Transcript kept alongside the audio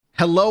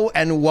Hello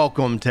and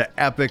welcome to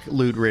Epic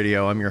Loot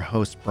Radio. I'm your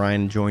host,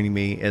 Brian. Joining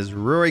me is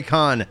Rory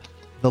Khan,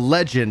 the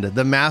legend,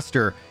 the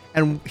master.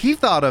 And he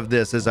thought of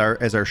this as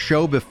our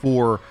show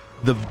before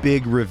the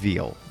big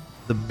reveal,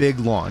 the big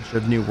launch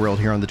of New World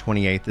here on the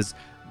 28th. Is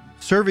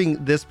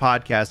serving this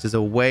podcast as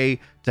a way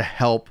to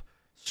help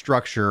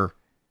structure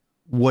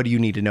what do you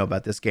need to know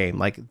about this game.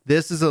 Like,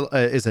 this is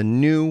a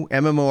new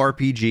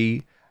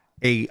MMORPG,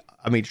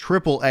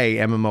 triple A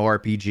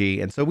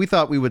MMORPG. And so we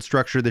thought we would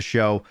structure the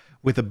show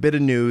with a bit of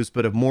news,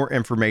 but a more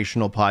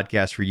informational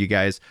podcast for you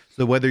guys.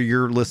 So whether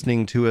you're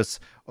listening to us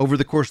over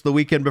the course of the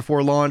weekend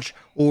before launch,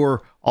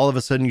 or all of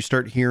a sudden you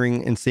start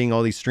hearing and seeing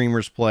all these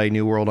streamers play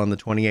New World on the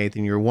 28th,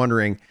 and you're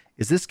wondering,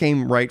 is this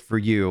game right for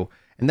you?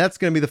 And that's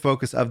going to be the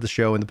focus of the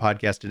show and the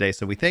podcast today.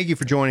 So we thank you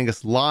for joining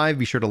us live.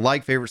 Be sure to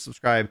like, favorite,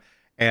 subscribe,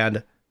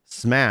 and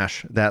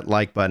smash that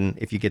like button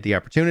if you get the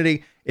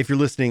opportunity. If you're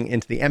listening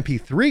into the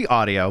MP3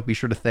 audio, be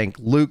sure to thank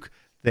Luke,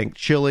 thank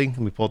Chili. Let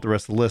me pull up the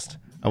rest of the list.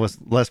 I was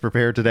less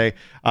prepared today.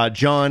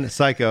 John,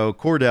 Psycho,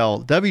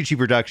 Cordell, WG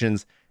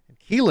Productions, and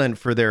Keelan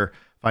for their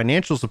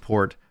financial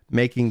support,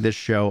 making this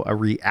show a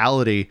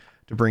reality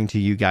to bring to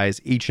you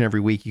guys each and every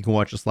week. You can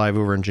watch us live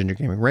over on Ginger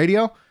Gaming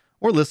Radio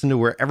or listen to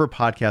wherever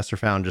podcasts are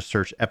found. Just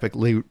search Epic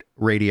Loot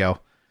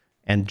Radio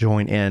and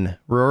join in.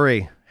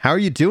 Rory, how are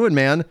you doing,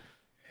 man?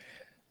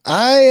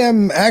 I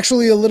am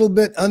actually a little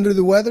bit under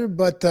the weather,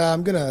 but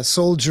I'm going to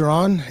soldier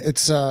on.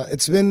 It's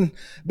been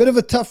a bit of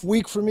a tough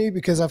week for me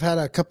because I've had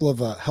a couple of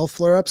health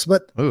flare-ups,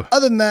 but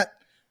other than that,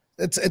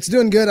 it's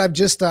doing good. I've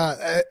just,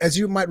 as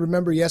you might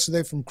remember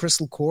yesterday from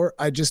Crystal Core,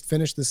 I just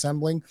finished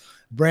assembling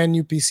a brand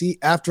new PC.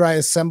 After I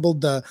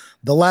assembled the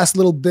last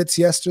little bits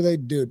yesterday,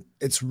 dude,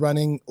 it's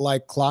running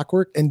like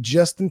clockwork and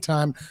just in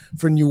time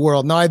for New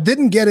World. Now, I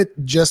didn't get it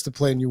just to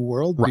play New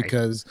World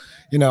because,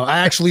 I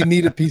actually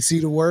need a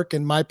PC to work,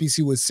 and my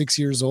PC was 6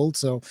 years old,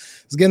 so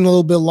it's getting a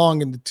little bit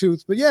long in the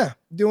tooth. But yeah,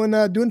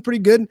 doing pretty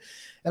good.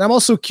 And I'm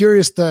also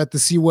curious to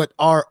see what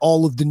are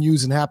all of the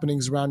news and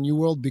happenings around New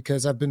World,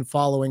 because I've been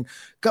following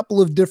a couple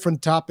of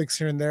different topics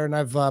here and there, and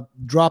I've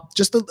dropped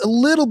just a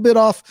little bit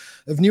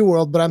off of New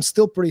World, but I'm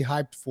still pretty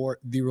hyped for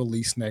the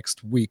release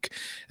next week.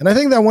 And I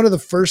think that one of the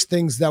first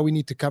things that we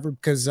need to cover,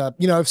 because,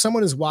 if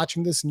someone is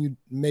watching this and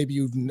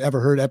you've never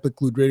heard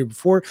Epic Loot Radio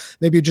before,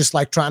 maybe you're just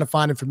like trying to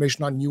find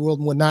information on New World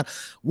and whatnot,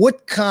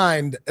 what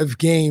kind of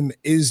game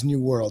is New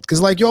World? Because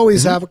you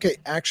always have,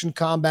 action,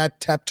 combat,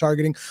 tap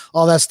targeting,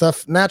 all that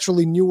stuff.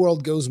 Naturally, New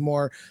World goes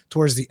more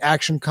towards the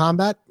action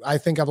combat. I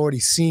think I've already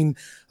seen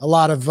a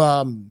lot of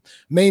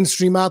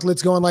mainstream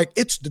outlets going like,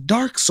 it's the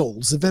Dark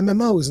Souls of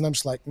MMOs. And I'm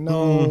just like,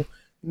 no,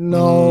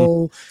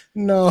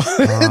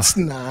 it's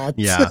not.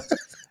 Yeah.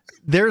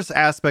 There's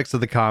aspects of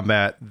the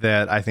combat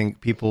that I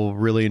think people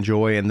really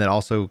enjoy and that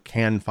also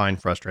can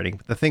find frustrating.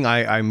 But the thing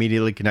I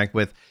immediately connect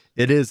with,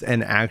 it is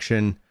an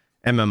action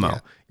MMO. Yeah.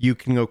 You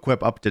can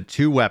equip up to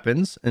 2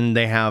 weapons, and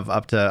they have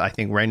up to, I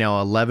think right now,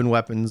 11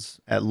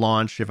 weapons at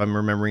launch, if I'm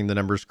remembering the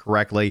numbers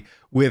correctly,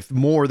 with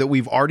more that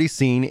we've already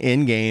seen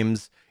in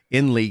games,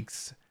 in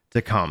leaks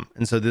to come.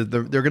 And so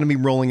they're going to be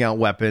rolling out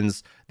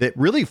weapons that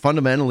really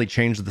fundamentally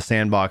change the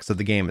sandbox of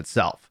the game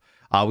itself.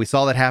 We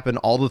saw that happen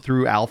all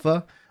through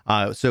alpha.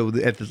 So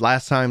at this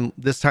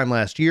time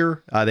last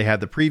year, they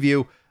had the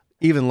preview,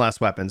 even less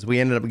weapons.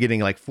 We ended up getting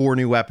like 4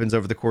 new weapons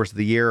over the course of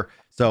the year.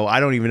 So I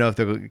don't even know if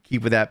they'll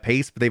keep with that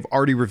pace, but they've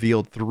already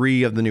revealed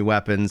 3 of the new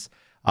weapons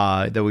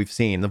that we've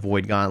seen: the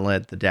Void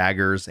Gauntlet, the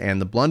daggers, and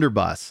the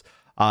blunderbuss.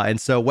 And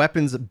so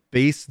weapons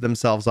base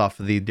themselves off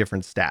of the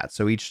different stats.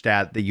 So each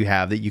stat that you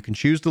have that you can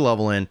choose to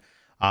level in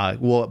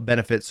will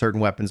benefit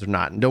certain weapons or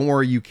not. And don't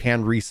worry, you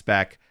can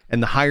respec.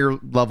 And the higher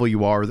level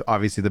you are,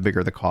 obviously the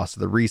bigger the cost of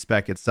the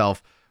respec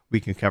itself. We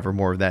can cover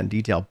more of that in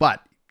detail.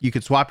 But you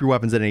could swap your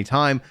weapons at any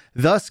time,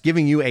 thus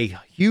giving you a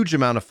huge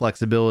amount of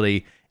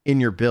flexibility in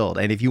your build.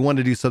 And if you want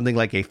to do something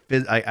like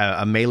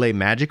a melee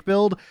magic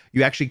build,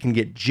 you actually can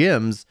get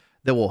gems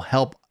that will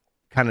help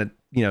kind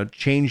of,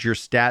 change your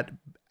stat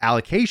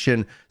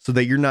allocation so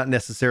that you're not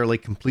necessarily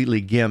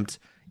completely gimped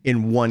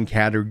in one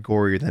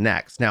category or the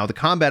next. Now, the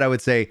combat, I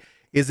would say,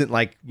 isn't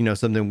like,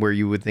 something where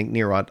you would think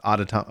near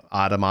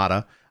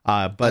automata,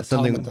 but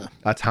something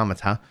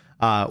automata.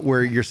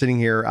 Where you're sitting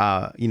here,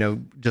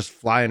 just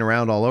flying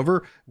around all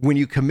over. When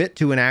you commit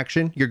to an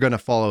action, you're going to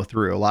follow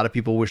through. A lot of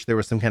people wish there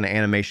was some kind of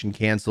animation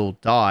cancel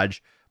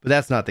dodge, but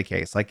that's not the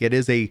case. Like, it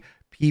is a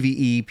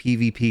PvE,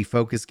 PvP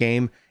focused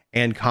game,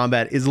 and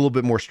combat is a little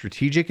bit more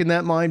strategic in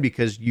that mind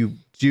because you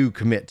do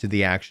commit to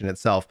the action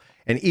itself.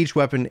 And each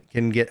weapon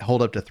can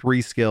hold up to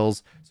 3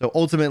 skills. So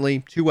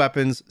ultimately, 2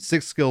 weapons,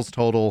 6 skills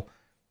total,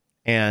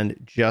 and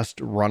just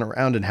run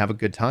around and have a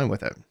good time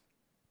with it.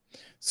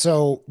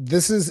 So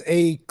this is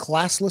a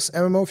classless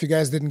MMO, if you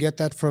guys didn't get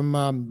that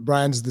from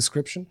Brian's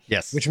description.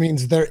 Yes. Which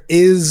means there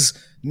is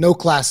no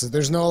classes.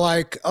 There's no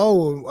like,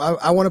 oh,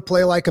 I want to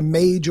play like a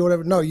mage or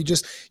whatever. No,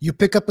 you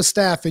pick up a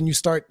staff and you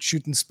start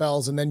shooting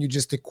spells, and then you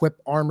just equip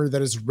armor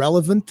that is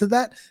relevant to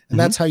that, and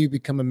that's how you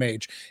become a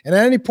mage. And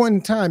at any point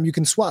in time, you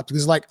can swap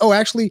because like, oh,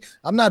 actually,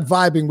 I'm not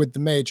vibing with the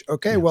mage.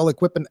 Okay, well,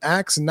 equip an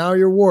axe and now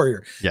you're a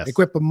warrior. Yes.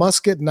 Equip a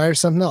musket and now you're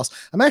something else.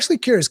 I'm actually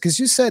curious because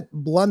you said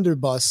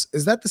blunderbuss.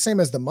 Is that the same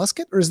as the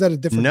musket or is that a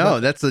different? No,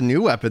 weapon? that's a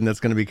new weapon that's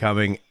going to be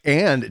coming.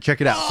 And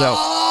check it out.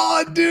 So.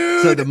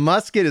 Dude. So the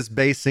musket is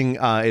basing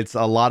it's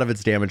a lot of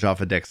its damage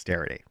off of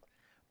dexterity.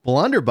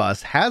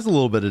 Blunderbuss has a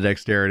little bit of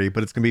dexterity,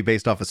 but it's going to be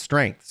based off of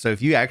strength. So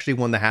if you actually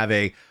want to have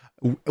a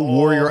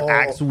warrior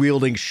axe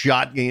wielding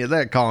shotgun,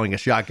 they're calling a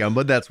shotgun,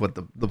 but that's what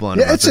the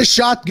blunderbuss it's a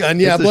shotgun.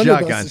 Yeah, it's a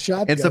shotgun. Is a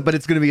shotgun. But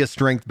it's going to be a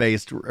strength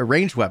based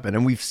ranged weapon,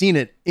 and we've seen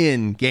it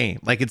in game.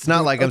 Like it's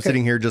not like I'm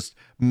sitting here just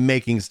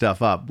making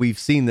stuff up. We've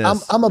seen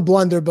this. I'm a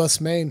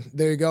blunderbuss main.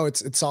 There you go.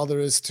 It's all there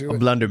is to it. A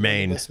blunder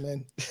main.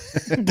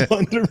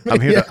 Blunder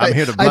main. I'm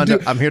here to blunder.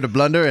 I'm here to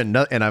blunder, and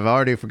I've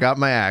already forgot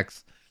my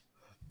axe.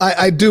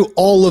 I do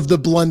all of the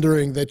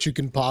blundering that you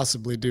can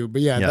possibly do,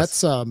 but yeah,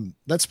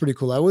 that's pretty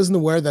cool. I wasn't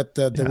aware that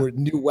there were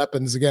new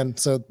weapons again,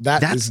 so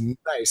that's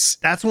nice.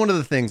 That's one of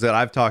the things that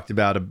I've talked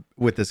about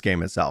with this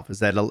game itself is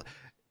that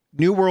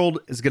New World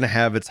is going to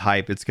have its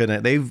hype.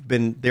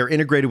 They're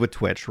integrated with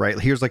Twitch, right?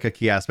 Here's like a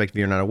key aspect if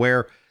you're not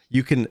aware.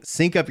 You can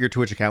sync up your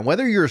Twitch account,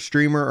 whether you're a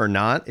streamer or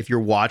not. If you're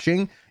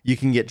watching, you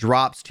can get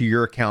drops to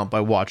your account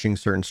by watching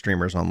certain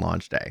streamers on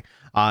launch day,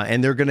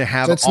 and they're going to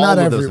have all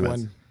of those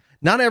events.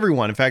 Not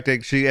everyone. In fact,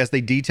 actually, as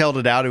they detailed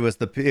it out, it was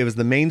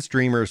the main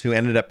streamers who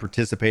ended up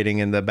participating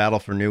in the Battle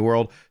for New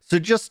World. So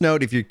just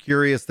note, if you're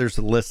curious, there's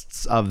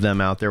lists of them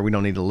out there. We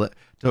don't need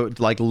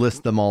to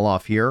list them all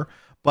off here.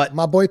 But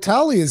my boy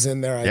Tali is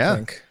in there.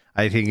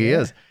 I think he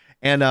is.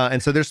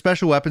 And so there's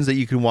special weapons that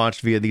you can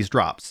watch via these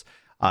drops.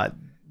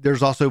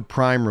 There's also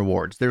Prime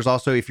rewards. There's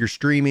also, if you're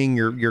streaming,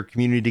 your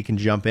community can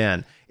jump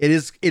in. It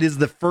is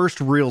the first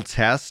real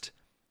test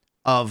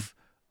of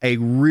a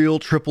real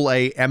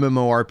AAA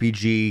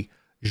MMORPG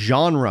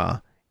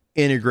genre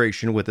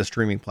integration with a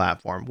streaming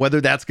platform. Whether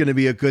that's going to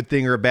be a good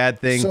thing or a bad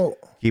thing, so,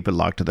 keep it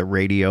locked to the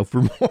radio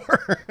for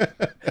more.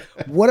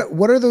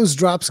 What are those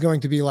drops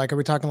going to be like? Are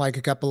we talking like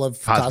a couple of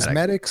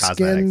cosmetics,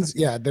 skins?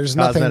 Yeah, there's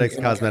cosmetics.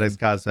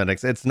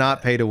 It's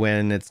not pay to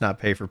win. It's not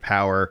pay for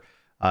power.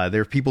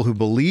 There are people who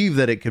believe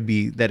that it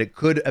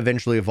could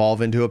eventually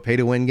evolve into a pay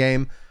to win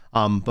game.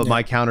 But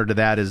my counter to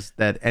that is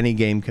that any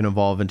game can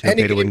evolve into a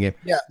pay to win game.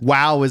 Yeah.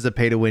 WoW is a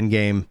pay to win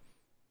game.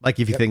 Like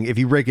if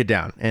you break it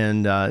down,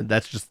 and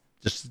that's just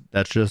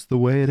the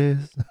way it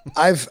is.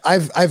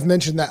 I've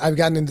mentioned that. I've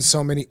gotten into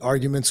so many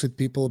arguments with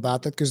people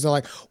about that because they're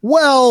like,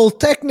 well,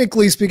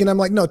 technically speaking, I'm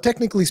like, no,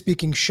 technically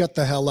speaking, shut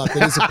the hell up.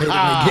 It is a pay to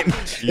win game.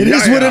 It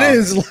is what it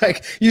is.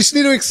 Like you just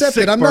need to accept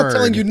it. I'm not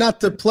telling you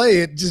not to play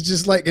it.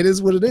 Just like it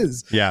is what it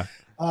is. Yeah.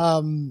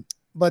 So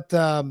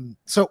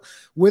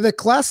with a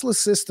classless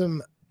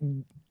system,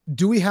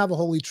 do we have a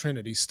holy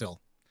trinity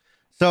still?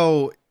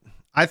 So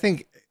I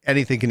think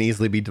anything can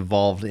easily be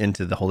devolved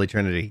into the holy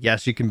trinity.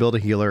 Yes, you can build a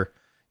healer.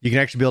 You can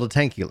actually build a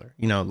tank healer.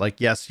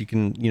 Yes, you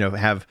can,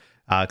 have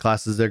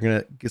classes that are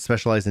going to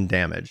specialize in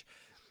damage.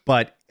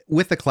 But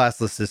with the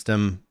classless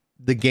system,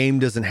 the game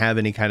doesn't have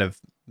any kind of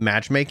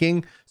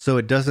matchmaking, so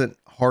it doesn't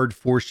hard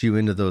force you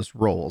into those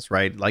roles,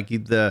 right? Like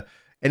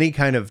any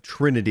kind of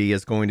trinity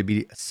is going to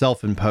be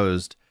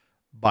self-imposed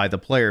by the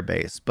player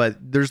base. But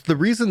there's the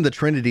reason the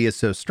trinity is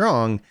so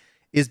strong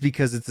is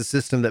because it's a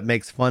system that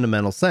makes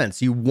fundamental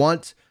sense. You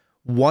want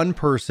one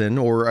person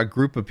or a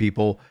group of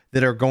people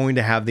that are going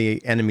to have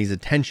the enemy's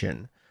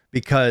attention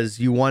because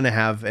you want to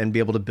have and be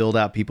able to build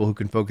out people who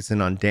can focus in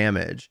on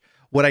damage.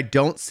 What I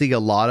don't see a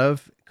lot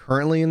of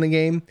currently in the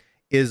game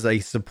is a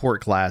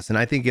support class. And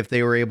I think if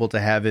they were able to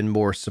have in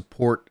more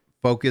support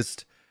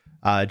focused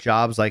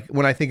jobs, like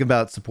when I think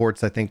about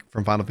supports, I think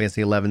from Final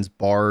Fantasy XI's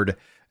Bard,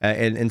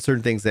 and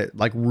certain things that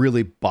like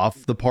really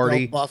buff the party.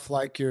 They'll buff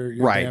like your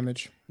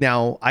damage.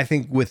 Now, I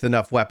think with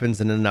enough weapons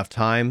and enough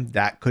time,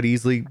 that could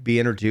easily be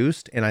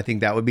introduced. And I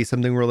think that would be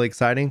something really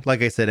exciting.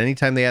 Like I said,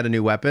 anytime they add a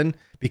new weapon,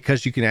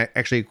 because you can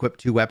actually equip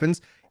two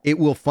weapons, it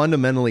will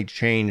fundamentally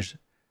change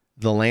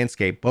the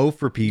landscape, both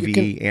for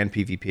PvE and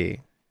PvP.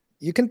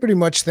 You can pretty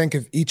much think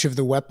of each of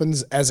the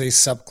weapons as a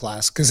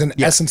subclass because in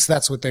essence,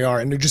 that's what they are.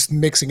 And they're just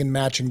mixing and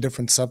matching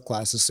different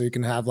subclasses. So you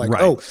can have like,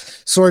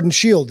 sword and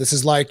shield. This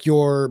is like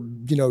your,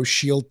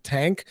 shield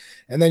tank.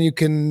 And then you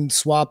can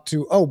swap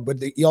to,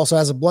 but he also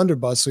has a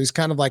blunderbuss. So he's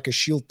kind of like a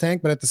shield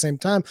tank, but at the same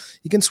time,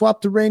 you can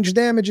swap to range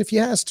damage if he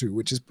has to,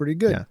 which is pretty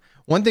good. Yeah.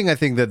 One thing I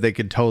think that they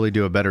could totally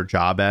do a better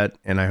job at,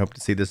 and I hope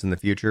to see this in the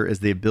future, is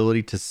the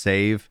ability to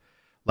save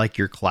like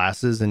your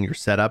classes and your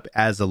setup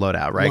as a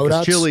loadout, right?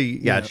 Because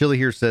Chili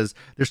here says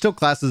there's still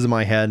classes in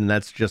my head and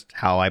that's just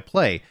how I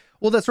play.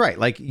 Well, that's right.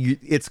 Like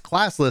it's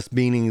classless,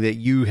 meaning that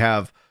you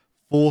have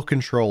full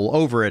control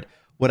over it.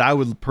 What I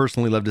would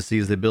personally love to see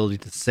is the ability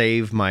to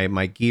save my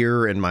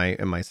gear and my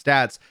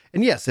stats.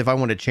 And yes, if I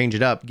want to change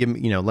it up, give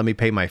me, let me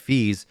pay my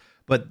fees,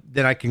 but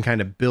then I can kind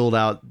of build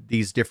out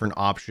these different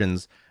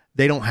options.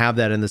 They don't have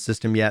that in the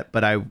system yet,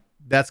 but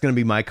that's going to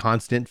be my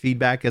constant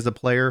feedback as a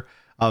player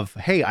of,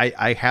 hey,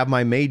 I have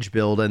my mage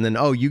build, and then,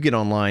 oh, you get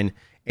online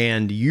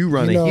and you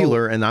run a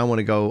healer, and I want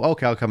to go,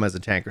 okay, I'll come as a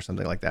tank or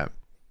something like that.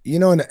 You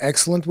know, an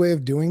excellent way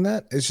of doing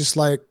that is just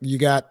like you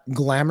got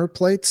glamour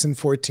plates in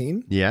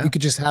 14. Yeah. You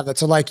could just have that.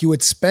 So like you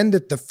would spend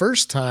it the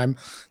first time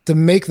to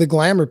make the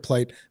glamour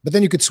plate, but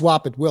then you could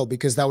swap at will,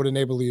 because that would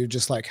enable you to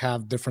just like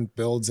have different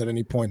builds at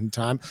any point in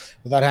time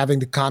without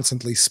having to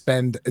constantly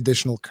spend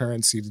additional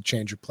currency to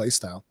change your play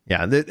style.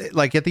 Yeah.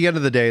 Like at the end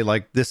of the day,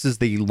 like this is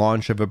the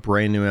launch of a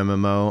brand new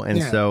MMO.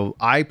 And so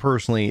I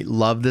personally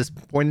love this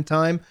point in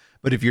time,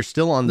 but if you're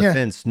still on the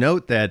fence,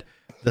 note that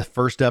the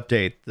first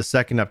update, the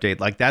second update,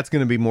 like that's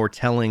going to be more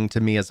telling to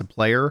me as a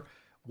player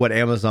what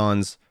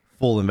Amazon's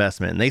full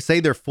investment. And they say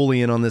they're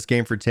fully in on this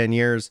game for 10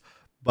 years,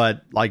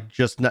 but like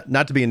just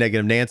not to be a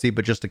negative Nancy,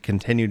 but just to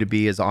continue to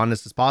be as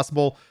honest as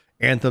possible.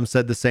 Anthem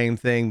said the same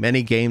thing.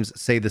 Many games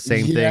say the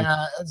same thing.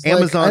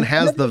 Amazon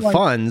has the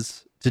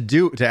funds to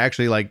do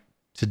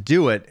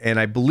it. And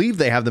I believe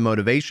they have the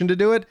motivation to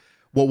do it.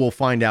 What we'll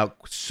find out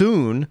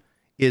soon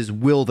is,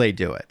 will they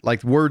do it?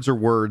 Like words are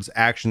words,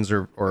 actions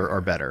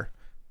are better.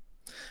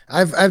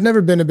 I've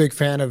never been a big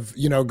fan of,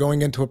 you know,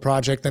 going into a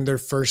project and their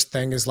first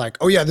thing is like,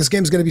 oh yeah, this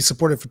game's going to be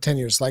supported for 10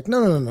 years. Like, no.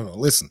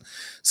 Listen,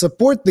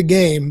 support the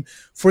game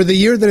for the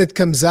year that it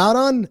comes out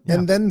on,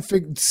 and then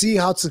see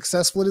how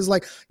successful it is.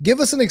 Like,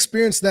 give us an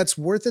experience that's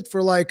worth it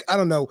for like, I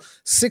don't know,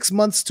 6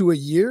 months to a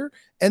year.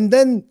 And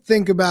then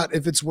think about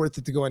if it's worth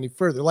it to go any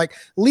further. Like,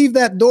 leave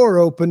that door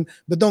open,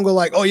 but don't go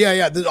like, oh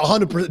yeah,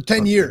 100%,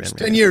 10 years,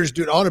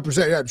 dude,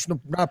 100%, yeah, it's not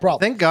a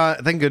problem.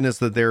 Thank goodness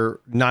that they're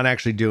not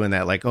actually doing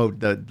that. Like, oh,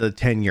 the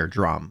 10-year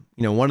drum.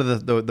 You know, one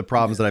of the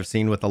problems that I've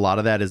seen with a lot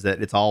of that is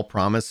that it's all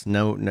promise,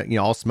 no, you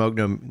know, all smoke,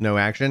 no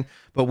action.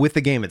 But with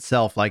the game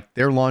itself, like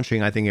they're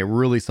launching, I think, a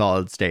really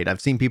solid state.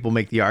 I've seen people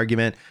make the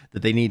argument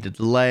that they need to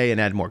delay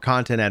and add more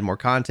content,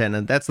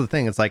 and that's the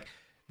thing. It's like,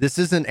 this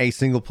isn't a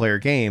single player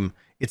game.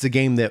 It's a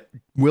game that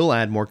will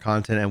add more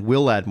content and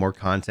will add more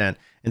content.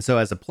 And so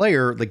as a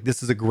player, like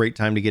this is a great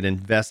time to get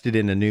invested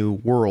in a new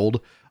world,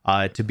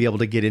 to be able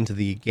to get into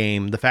the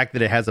game. The fact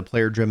that it has a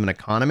player driven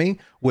economy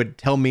would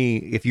tell me,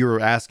 if you were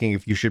asking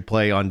if you should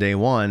play on day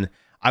one,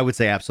 I would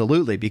say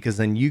absolutely, because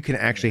then you can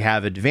actually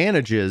have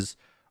advantages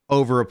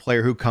over a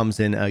player who comes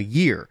in a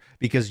year,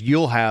 because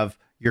you'll have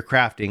your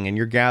crafting and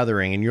your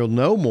gathering and you'll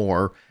know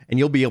more, and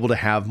you'll be able to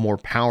have more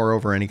power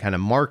over any kind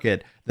of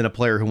market than a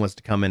player who wants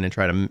to come in and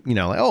try to, you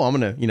know, like, oh, I'm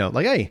going to, you know,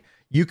 like, hey,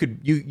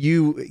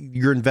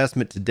 your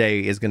investment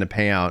today is going to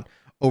pay out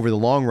over the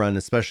long run,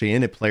 especially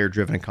in a player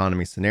driven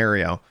economy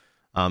scenario.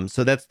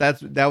 So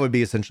that would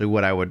be essentially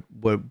what I would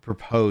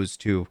propose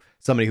to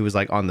somebody who was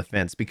like on the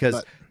fence,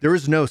 because there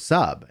is no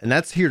sub. And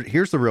that's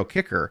here's the real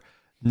kicker.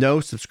 No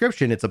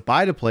subscription. It's a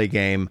buy to play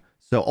game.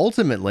 So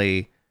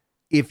ultimately,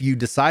 if you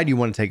decide you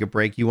want to take a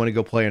break, you want to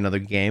go play another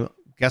game,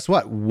 guess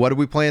what? What are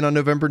we playing on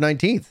November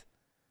 19th?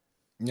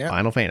 Yeah.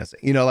 Final Fantasy.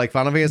 You know, like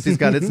Final Fantasy's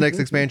got its next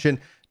expansion,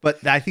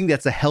 but I think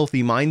that's a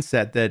healthy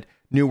mindset that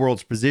New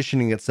World's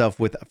positioning itself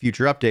with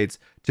future updates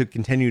to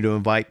continue to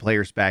invite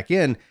players back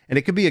in. And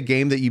it could be a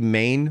game that you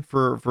main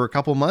for a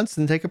couple months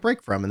and take a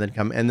break from, and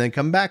then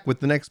come back with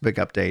the next big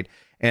update.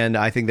 And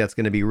I think that's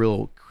going to be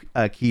real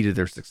key to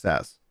their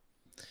success.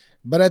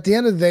 But at the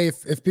end of the day,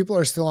 if people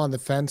are still on the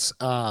fence,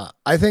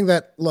 I think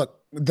that, look,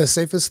 the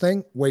safest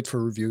thing, wait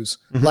for reviews.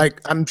 Mm-hmm.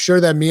 Like, I'm sure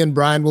that me and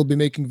Brian will be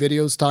making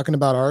videos talking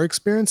about our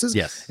experiences.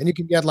 Yes. And you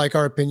can get like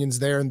our opinions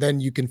there, and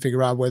then you can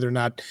figure out whether or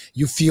not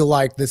you feel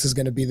like this is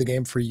going to be the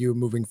game for you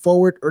moving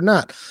forward or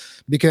not.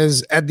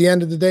 Because at the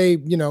end of the day,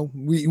 you know,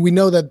 we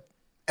know that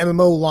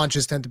MMO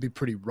launches tend to be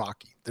pretty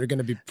rocky. They're going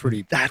to be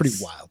pretty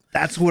wild.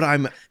 That's what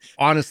I'm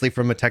honestly,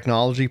 from a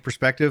technology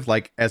perspective,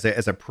 like as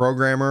a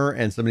programmer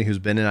and somebody who's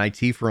been in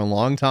IT for a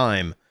long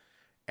time,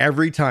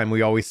 every time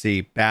we always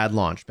see bad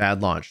launch.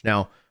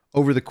 Now,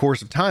 over the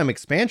course of time,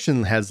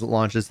 expansion has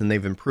launches and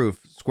they've improved.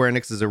 Square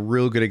Enix is a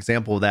real good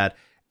example of that.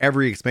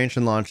 Every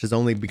expansion launch has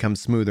only become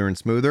smoother and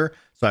smoother.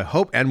 So I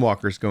hope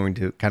Endwalker is going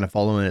to kind of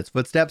follow in its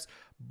footsteps.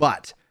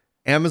 But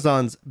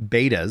Amazon's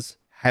betas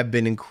have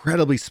been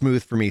incredibly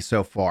smooth for me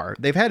so far.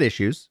 They've had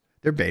issues.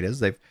 They're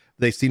betas.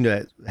 They seem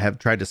to have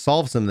tried to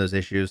solve some of those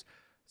issues.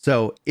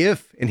 So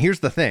and here's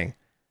the thing,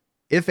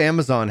 if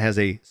Amazon has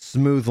a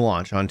smooth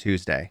launch on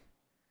Tuesday,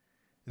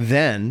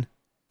 then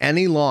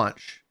any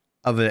launch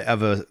of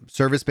a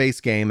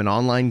service-based game, an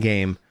online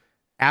game,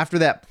 after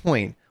that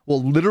point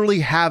will literally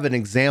have an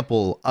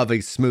example of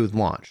a smooth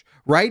launch.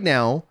 Right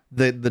now,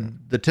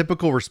 the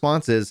typical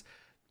response is,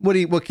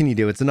 what can you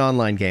do? It's an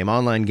online game.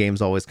 Online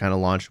games always kind of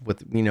launch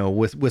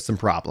with some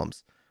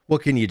problems.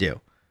 What can you do?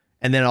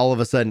 And then all of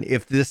a sudden,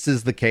 if this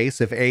is the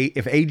case, if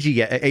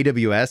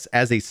AWS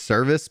as a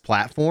service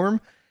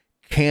platform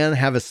can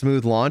have a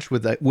smooth launch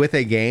with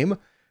a game,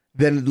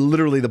 then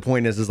literally the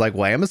point is like,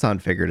 well, Amazon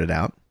figured it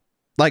out.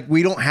 Like,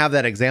 we don't have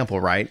that example,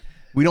 right?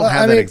 We don't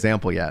have that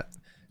example yet.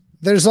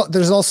 There's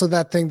also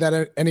that thing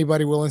that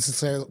anybody will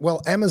instantly say,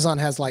 well, Amazon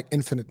has like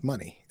infinite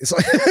money. It's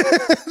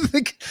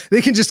like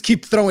they can just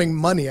keep throwing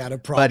money at a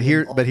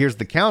problem. But here's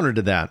the counter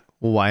to that.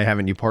 Well, why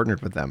haven't you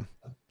partnered with them?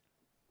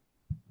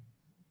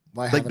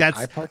 Like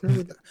that's partner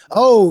with that?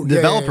 Oh,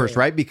 developers,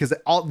 right? Because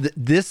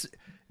this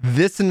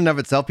in and of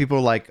itself, people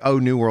are like, oh,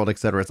 New World,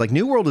 etc. It's like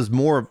New World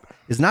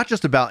is not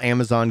just about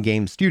Amazon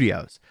Game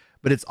Studios,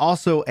 but it's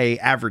also a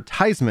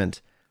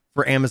advertisement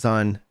for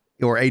Amazon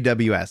or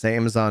AWS,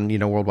 Amazon,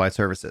 Worldwide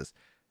Services.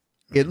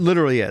 It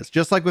literally is,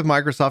 just like with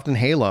Microsoft and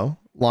Halo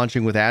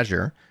launching with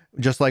Azure,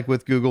 just like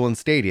with Google and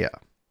Stadia.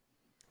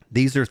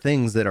 These are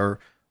things that are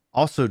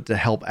also to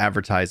help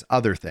advertise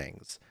other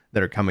things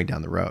that are coming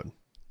down the road.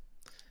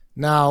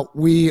 Now,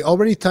 we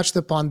already touched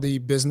upon the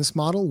business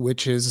model,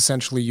 which is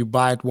essentially you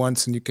buy it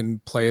once and you can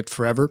play it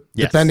forever,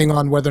 depending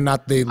on whether or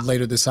not they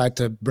later decide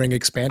to bring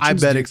expansions. I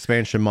bet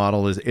expansion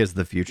model is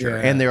the future.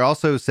 Yeah. And they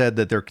also said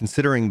that they're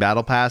considering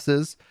battle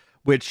passes,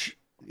 which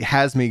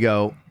has me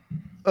go,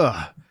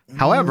 ugh.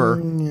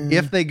 However,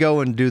 if they go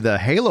and do the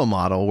Halo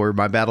model where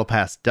my battle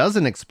pass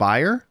doesn't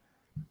expire,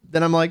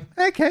 then I'm like,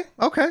 okay,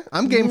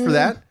 I'm game for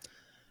that.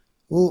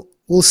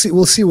 We'll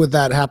see what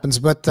that happens.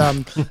 But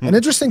an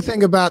interesting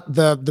thing about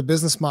the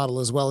business model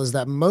as well is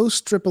that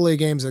most AAA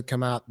games that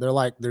come out, they're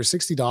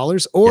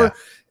 $60, or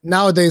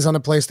nowadays on a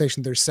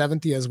PlayStation they're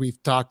 $70, as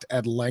we've talked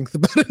at length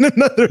about in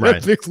another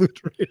Epic Loot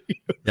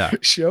Radio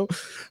show.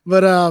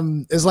 But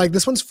it's like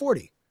this one's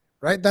 $40,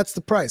 right? That's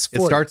the price.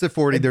 $40. It starts at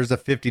 $40. There's a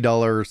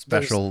 $50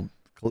 special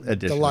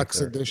edition,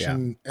 deluxe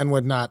edition, and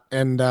whatnot.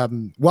 And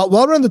while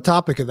we're on the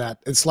topic of that,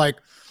 it's like,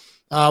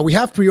 we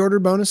have pre-order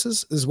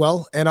bonuses as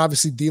well, and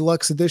obviously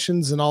deluxe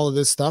editions and all of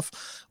this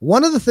stuff.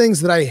 One of the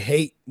things that I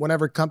hate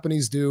whenever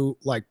companies do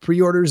like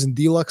pre-orders and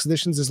deluxe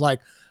editions is like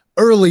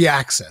early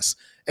access.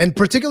 And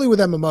particularly with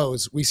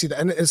MMOs, we see that.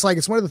 And it's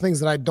one of the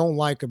things that I don't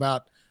like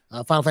about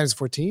Final Fantasy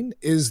 14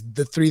 is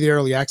the 3D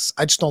early access.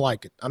 I just don't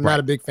like it. I'm not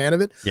a big fan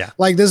of it. Yeah.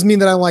 Like, doesn't mean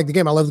that I don't like the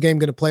game. I love the game,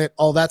 going to play it,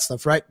 all that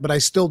stuff, right? But I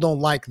still don't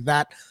like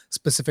that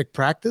specific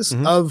practice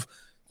of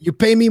you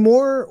pay me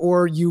more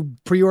or you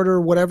pre-order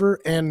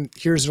whatever, and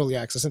here's early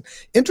access. And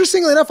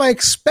interestingly enough, I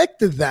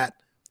expected that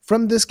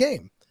from this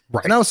game.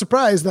 Right. And I was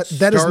surprised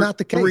that is not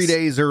the case. 3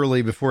 days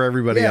early before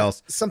everybody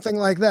else. Something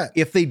like that.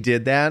 If they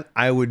did that,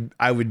 I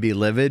would be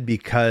livid,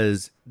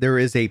 because there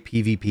is a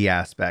PvP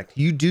aspect.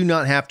 You do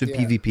not have to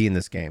PvP in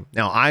this game.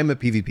 Now, I'm a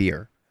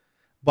PvPer,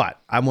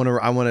 but I want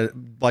to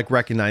like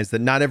recognize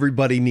that not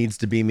everybody needs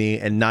to be me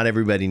and not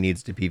everybody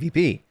needs to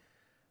PvP.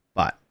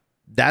 But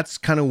that's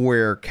kind of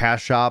where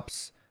cash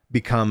shops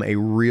become a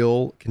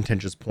real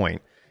contentious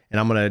point. And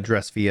I'm going to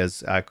address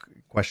Fia's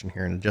question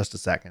here in just a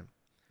second.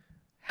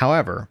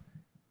 However,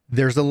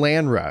 there's a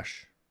land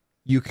rush.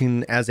 You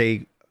can, as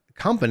a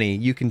company,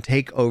 you can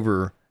take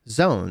over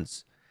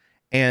zones.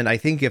 And I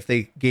think if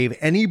they gave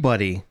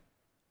anybody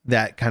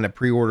that kind of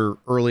pre-order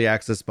early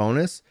access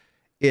bonus,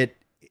 it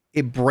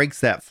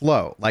breaks that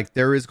flow. Like,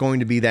 there is going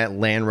to be that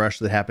land rush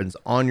that happens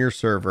on your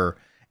server.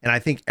 And I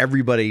think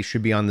everybody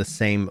should be on the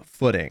same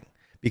footing,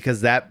 because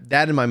that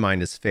in my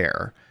mind is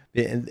fair.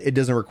 It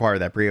doesn't require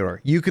that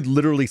pre-order. You could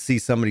literally see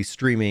somebody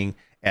streaming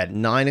at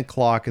 9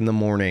 o'clock in the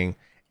morning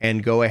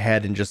and go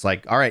ahead and just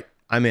like, all right,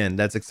 I'm in.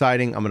 That's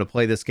exciting. I'm going to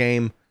play this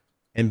game,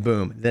 and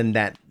boom. And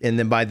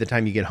then by the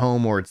time you get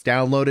home or it's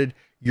downloaded,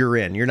 you're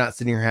in. You're not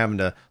sitting here having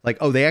to like,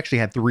 oh, they actually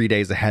had 3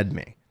 days ahead of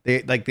me.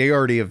 They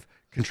already have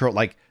control.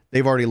 Like,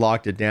 they've already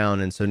locked it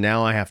down. And so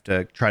now I have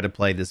to try to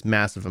play this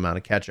massive amount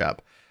of catch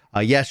up.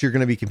 Yes, you're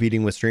going to be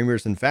competing with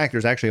streamers. In fact,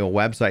 there's actually a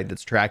website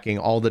that's tracking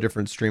all the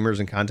different streamers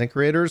and content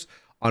creators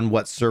on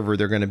what server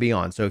they're going to be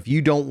on. So if you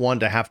don't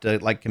want to have to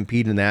like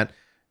compete in that,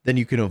 then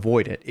you can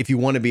avoid it. If you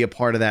want to be a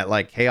part of that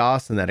like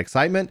chaos and that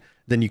excitement,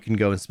 then you can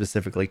go and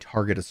specifically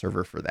target a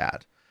server for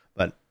that.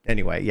 But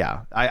anyway,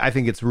 yeah, I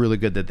think it's really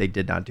good that they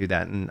did not do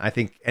that. And I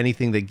think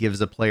anything that gives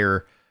a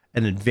player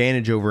an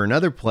advantage over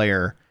another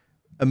player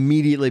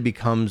immediately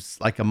becomes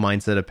like a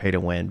mindset of pay to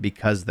win,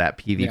 because that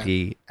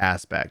PvP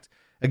aspect,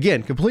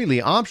 again,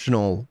 completely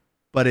optional,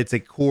 but it's a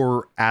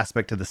core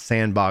aspect to the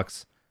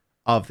sandbox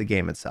of the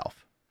game itself.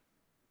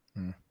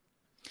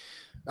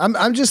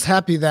 I'm just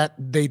happy that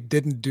they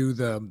didn't do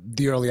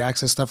the early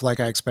access stuff like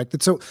I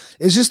expected. So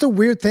it's just a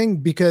weird thing,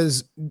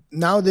 because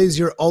nowadays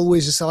you're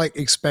always just like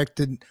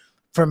expected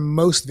from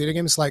most video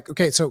games. Like,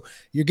 okay, so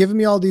you're giving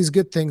me all these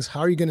good things. How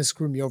are you going to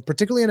screw me over?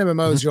 Particularly in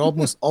MMOs, you're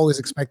almost always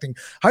expecting,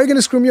 how are you going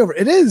to screw me over?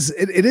 It is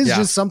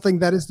just something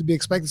that is to be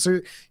expected. So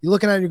you're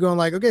looking at it and you're going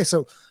like, okay,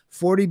 so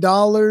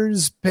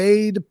 $40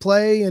 pay to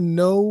play and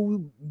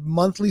no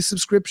monthly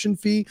subscription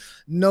fee,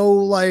 no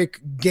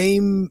like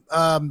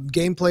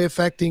gameplay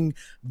affecting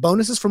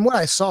bonuses from what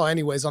I saw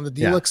anyways on the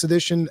deluxe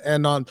edition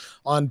and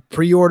on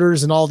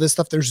pre-orders and all this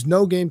stuff. There's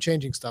no game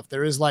changing stuff.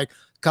 There is like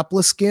a couple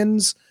of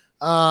skins.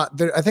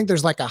 I think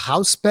there's like a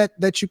house pet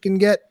that you can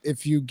get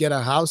if you get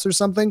a house or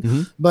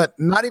something, but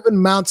not even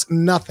mounts,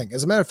 nothing.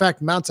 As a matter of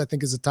fact, mounts, I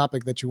think, is a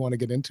topic that you want to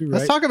get into, right?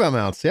 Let's talk about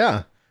mounts.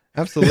 Yeah,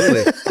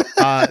 absolutely.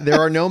 There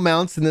are no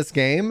mounts in this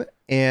game,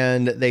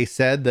 and they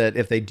said that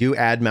if they do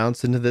add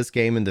mounts into this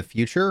game in the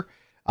future,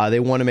 they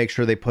want to make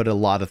sure they put a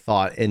lot of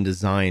thought and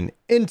design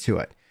into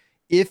it.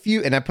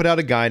 And I put out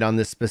a guide on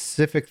this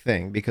specific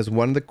thing, because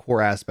one of the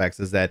core aspects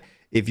is that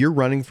if you're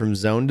running from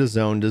zone to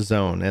zone to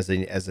zone as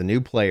a new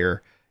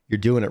player, you're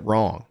doing it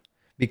wrong,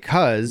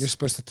 because you're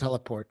supposed to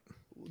teleport.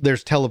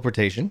 There's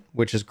teleportation,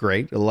 which is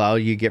great. Allow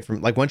you to get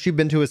from, like, once you've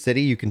been to a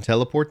city, you can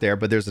teleport there,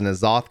 but there's an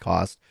Azoth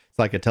cost. It's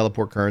like a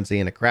teleport currency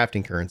and a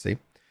crafting currency,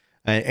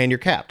 and you're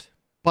capped.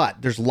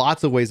 But there's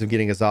lots of ways of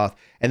getting Azoth.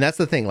 And that's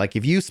the thing. Like,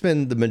 if you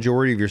spend the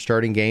majority of your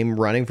starting game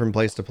running from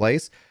place to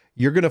place,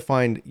 you're going to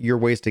find you're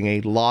wasting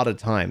a lot of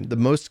time. The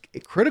most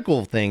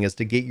critical thing is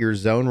to get your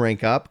zone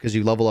rank up, because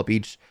you level up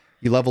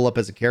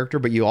as a character,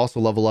 but you also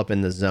level up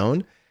in the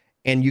zone,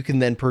 and you can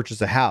then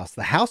purchase a house.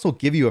 The house will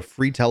give you a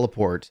free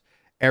teleport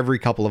every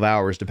couple of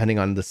hours, depending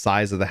on the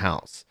size of the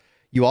house.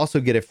 You also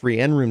get a free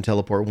end room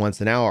teleport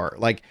once an hour.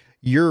 Like,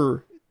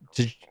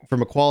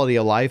 from a quality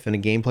of life and a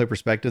gameplay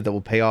perspective that will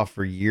pay off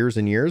for years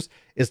and years,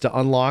 is to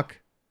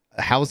unlock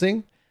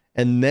housing,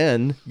 and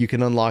then you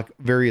can unlock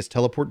various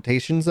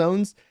teleportation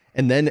zones.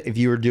 And then if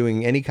you are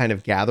doing any kind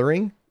of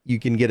gathering, you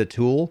can get a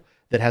tool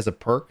that has a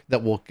perk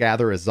that will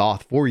gather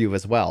Azoth for you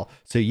as well.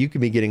 So you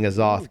can be getting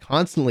Azoth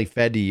constantly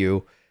fed to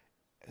you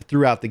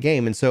throughout the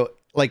game. And so,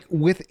 like,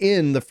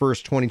 within the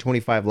first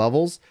 20-25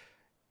 levels,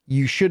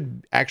 you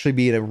should actually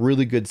be in a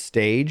really good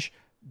stage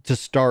to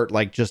start,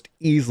 like, just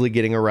easily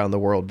getting around the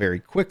world very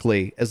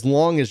quickly, as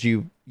long as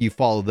you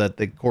follow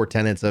the core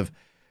tenets of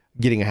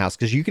getting a house,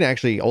 because you can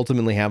actually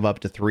ultimately have up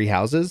to 3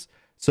 houses.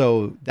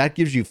 So that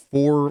gives you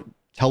 4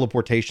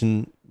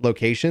 teleportation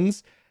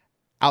locations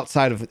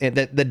outside of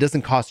that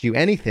doesn't cost you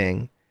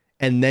anything,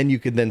 and then you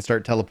could then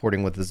start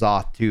teleporting with the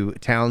Zoth to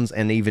towns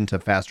and even to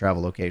fast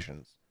travel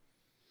locations.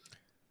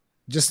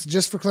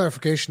 Just for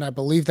clarification, I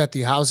believe that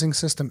the housing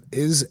system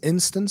is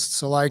instanced.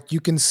 So, like, you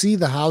can see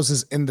the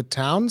houses in the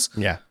towns.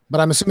 Yeah. But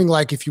I'm assuming,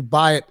 like, if you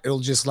buy it, it'll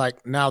just,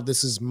 like, now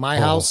this is my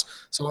house.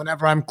 So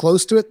whenever I'm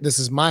close to it, this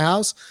is my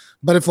house.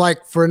 But if,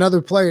 like, for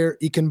another player,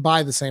 he can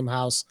buy the same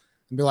house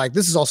and be like,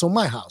 this is also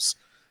my house.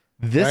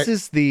 This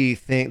is the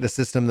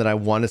system that I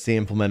want to see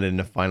implemented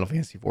into Final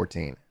Fantasy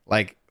XIV.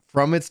 Like,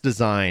 from its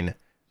design,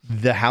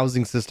 the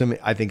housing system,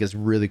 I think, is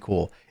really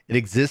cool. It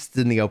exists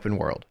in the open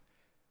world,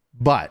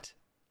 but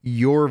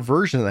your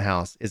version of the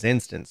house is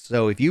instant.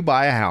 So if you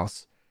buy a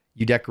house,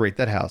 you decorate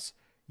that house,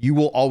 you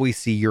will always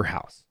see your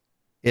house.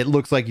 It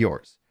looks like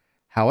yours.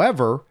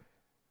 However,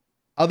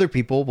 other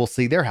people will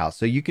see their house.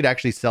 So you could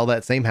actually sell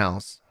that same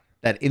house,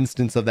 that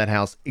instance of that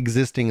house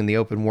existing in the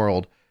open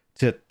world,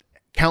 to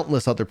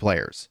countless other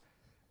players.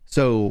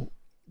 So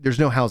there's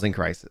no housing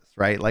crisis,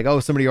 right? Like, oh,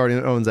 somebody already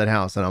owns that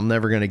house and I'm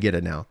never going to get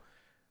it now.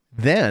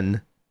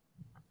 Then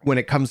when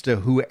it comes to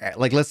who,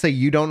 like, let's say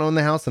you don't own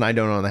the house and I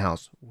don't own the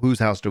house. Whose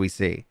house do we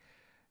see?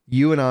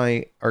 You and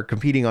I are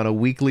competing on a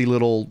weekly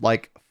little,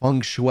 like,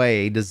 feng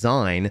shui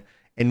design,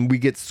 and we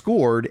get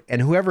scored,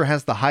 and whoever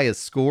has the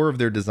highest score of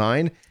their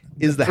design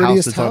is the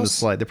house that's on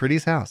display. The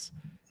prettiest house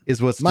is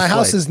what's my displayed.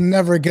 House is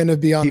never going to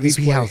be on PvP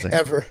display housing.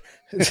 Ever.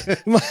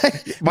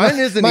 Mine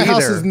isn't my either.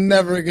 house is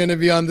never going to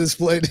be on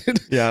display, dude.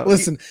 Yeah.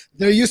 Listen,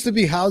 there used to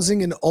be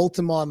housing in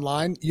Ultima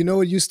Online. You know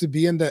what used to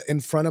be in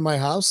front of my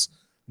house?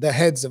 The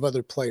heads of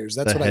other players.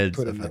 That's what I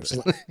put in there.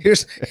 So, like,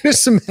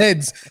 here's some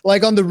heads,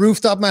 like, on the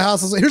rooftop of my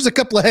house. I was like, here's a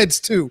couple of heads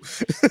too.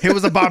 He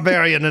was a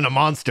barbarian and a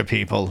monster,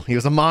 people. He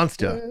was a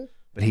monster,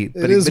 but he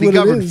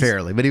governed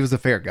fairly. But he was a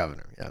fair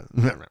governor.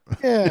 Yeah.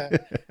 Yeah.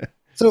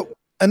 So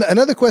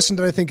another question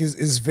that I think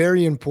is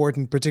very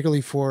important,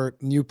 particularly for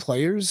new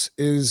players,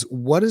 is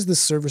what is the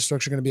server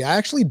structure going to be? I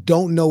actually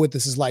don't know what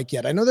this is like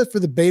yet. I know that for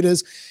the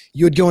betas,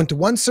 you would go into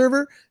one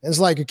server, and it's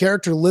like a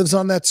character lives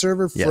on that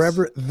server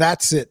forever. Yes.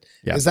 That's it.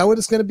 Yeah. Is that what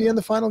it's going to be in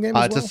the final game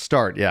as well? To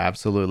start, yeah,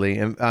 absolutely.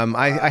 And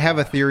I have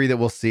a theory that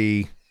we'll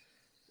see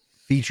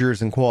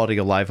features and quality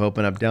of life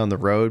open up down the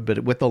road,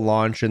 but with the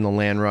launch and the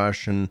land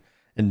rush and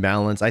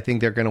balance, I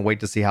think they're going to wait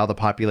to see how the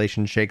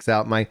population shakes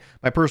out. My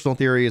personal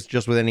theory is,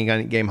 just with any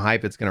kind of game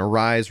hype, it's going to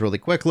rise really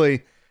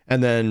quickly,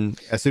 and then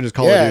as soon as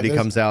Call of Duty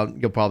comes out,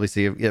 you'll probably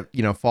see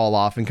it fall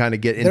off and kind of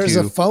get into. There's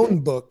a phone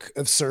book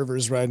of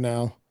servers right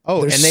now.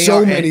 Oh, there's and they so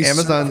are. Many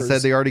Amazon servers.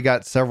 said they already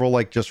got several,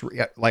 like, just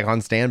like on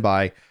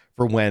standby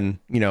for when,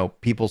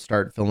 people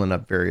start filling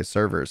up various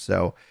servers.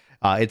 So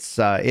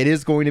it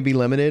is going to be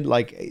limited.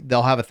 Like,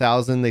 they'll have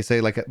 1,000. They say,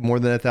 like, more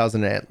than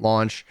 1,000 at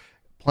launch,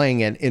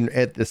 playing it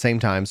at the same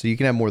time, so you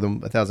can have more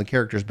than 1,000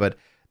 characters, but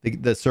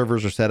the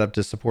servers are set up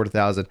to support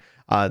 1,000.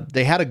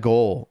 They have a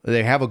goal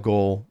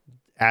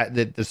at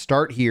the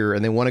start here,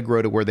 and they want to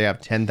grow to where they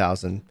have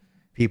 10,000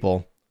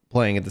 people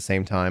playing at the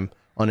same time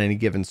on any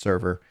given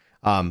server.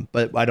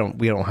 But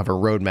we don't have a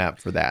roadmap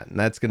for that, and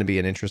that's going to be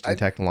an interesting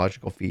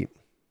technological feat.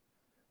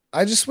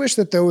 I just wish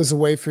that there was a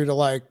way for you to,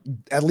 like,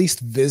 at least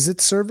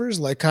visit servers,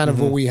 like kind of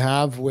what we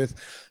have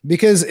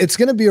because it's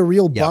going to be a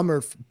real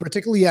bummer,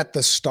 particularly at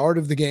the start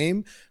of the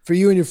game, for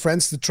you and your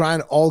friends to try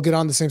and all get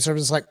on the same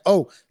servers. It's like,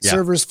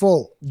 server's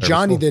full.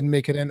 Johnny didn't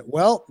make it in.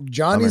 Well,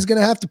 Johnny's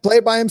going to have to play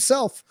by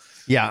himself.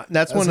 Yeah,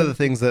 that's one of the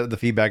things that the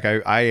feedback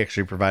I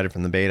actually provided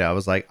from the beta. I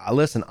was like,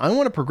 listen, I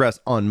want to progress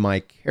on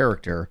my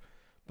character,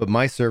 but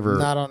my server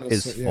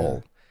is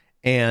full.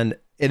 And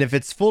if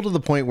it's full to the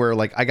point where,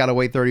 like, I got to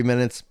wait 30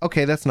 minutes,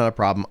 okay, that's not a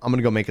problem. I'm going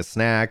to go make a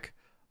snack.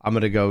 I'm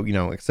going to go,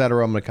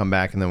 etc. I'm going to come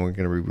back, and then we're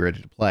going to be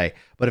ready to play.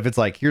 But if it's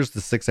like, here's the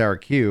 6-hour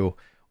queue,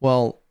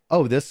 well,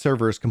 oh, this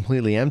server is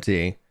completely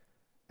empty.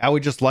 I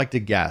would just like to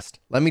guest.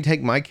 Let me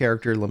take my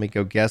character. Let me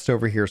go guest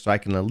over here so I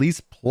can at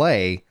least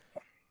play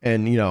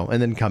and,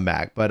 and then come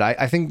back. But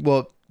I think,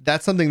 well,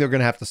 that's something they're going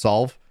to have to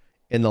solve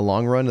in the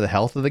long run of the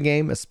health of the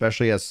game,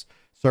 especially as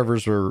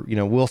servers are,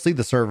 we'll see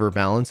the server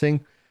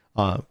balancing,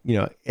 at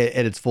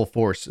its full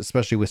force,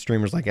 especially with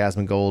streamers like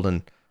Asmongold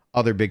and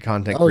other big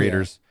content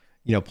creators,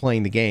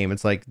 playing the game.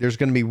 It's like, there's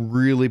going to be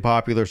really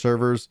popular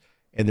servers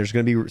and there's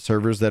going to be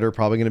servers that are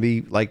probably going to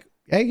be like,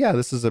 hey, yeah,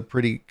 this is a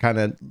pretty kind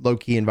of low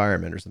key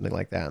environment or something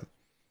like that.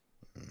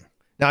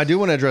 Now, I do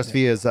want to address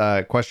Via's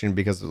question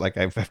because like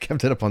I've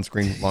kept it up on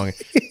screen long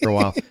for a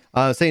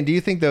while. Saying, do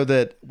you think though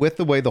that with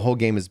the way the whole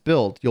game is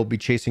built, you'll be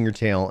chasing your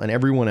tail and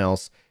everyone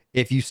else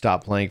if you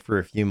stop playing for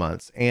a few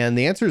months? And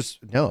the answer is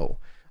no.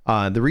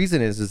 The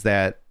reason is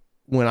that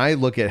when I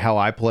look at how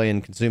I play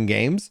and consume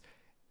games,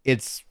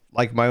 it's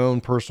like my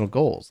own personal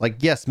goals. Like,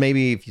 yes,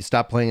 maybe if you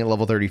stop playing at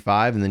level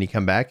 35 and then you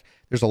come back,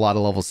 there's a lot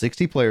of level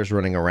 60 players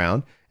running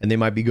around and they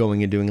might be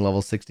going and doing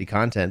level 60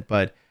 content,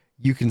 but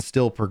you can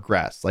still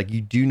progress. Like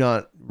it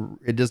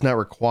does not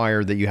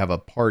require that you have a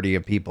party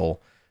of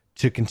people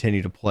to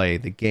continue to play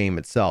the game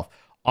itself.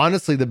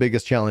 Honestly, the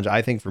biggest challenge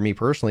I think for me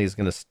personally is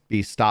going to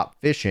be stop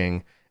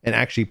fishing and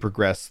actually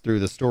progress through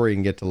the story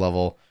and get to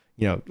level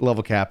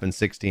cap and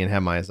 60 and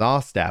have my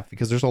Azoth staff,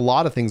 because there's a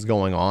lot of things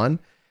going on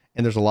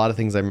and there's a lot of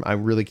things I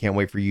really can't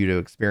wait for you to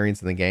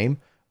experience in the game.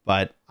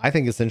 But I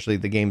think essentially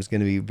the game is going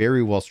to be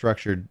very well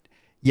structured.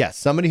 Yes,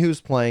 somebody who's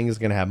playing is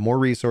going to have more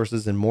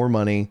resources and more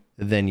money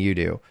than you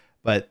do.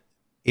 But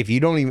if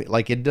you don't even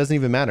it doesn't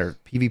even matter.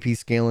 PvP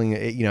scaling,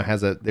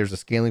 there's a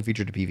scaling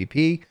feature to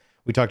PvP.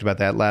 We talked about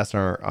that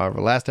our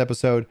last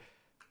episode.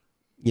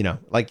 Yeah,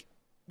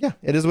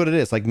 it is what it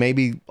is. Like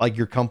maybe like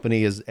your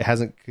company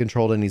hasn't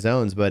controlled any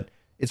zones, but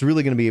it's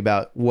really going to be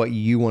about what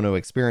you want to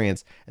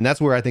experience. And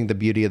that's where I think the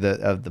beauty of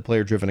the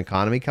player driven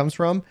economy comes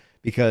from.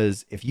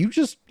 Because if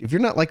you're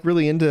not like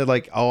really into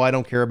like, oh, I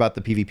don't care about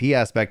the PvP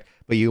aspect,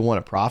 but you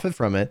want to profit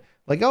from it,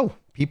 like, oh,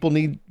 people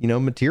need,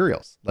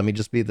 materials. Let me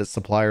just be the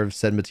supplier of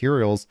said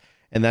materials.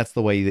 And that's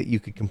the way that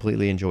you could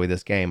completely enjoy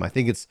this game. I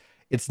think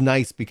it's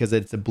nice because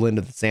it's a blend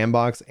of the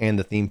sandbox and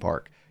the theme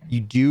park. You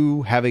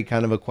do have a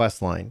kind of a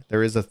quest line.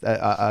 There is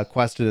a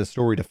quest and a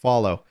story to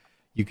follow.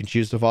 You can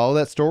choose to follow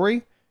that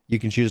story. You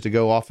can choose to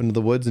go off into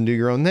the woods and do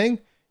your own thing.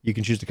 You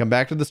can choose to come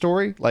back to the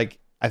story. Like,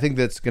 I think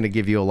that's going to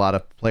give you a lot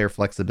of player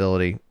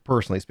flexibility,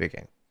 personally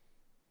speaking.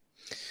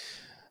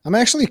 I'm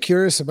actually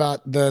curious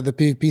about the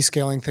PvP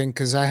scaling thing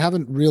because I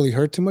haven't really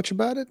heard too much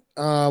about it.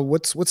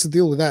 What's the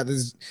deal with that?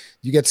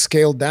 You get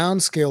scaled down,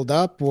 scaled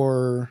up,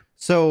 or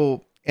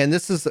so? And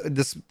this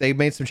they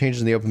made some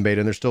changes in the open beta,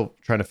 and they're still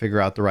trying to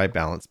figure out the right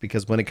balance,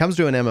 because when it comes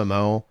to an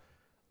MMO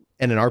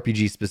and an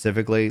RPG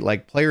specifically,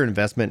 like player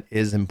investment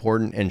is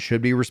important and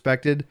should be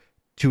respected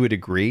to a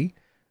degree,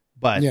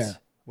 but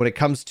when it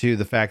comes to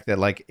the fact that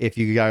like if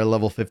you got a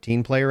level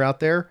 15 player out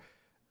there,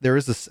 there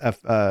is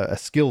a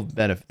skill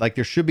benefit. Like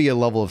there should be a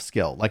level of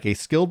skill. Like a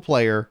skilled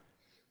player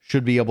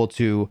should be able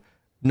to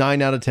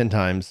 9 out of 10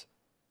 times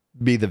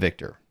be the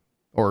victor,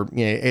 or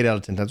 8 out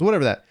of 10 times,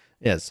 whatever that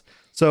is.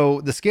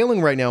 So the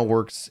scaling right now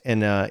works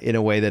in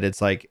a way that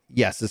it's like,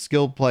 yes, a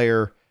skilled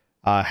player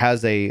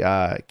has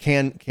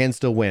can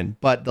still win,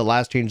 but the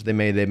last change they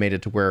made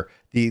it to where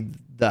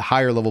the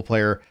higher level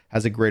player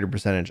has a greater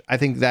percentage. I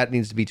think that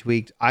needs to be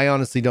tweaked. I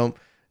honestly don't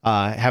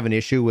have an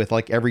issue with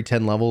like every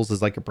 10 levels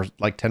is like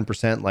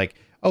 10%. Like,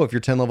 oh, if you're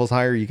 10 levels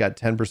higher, you got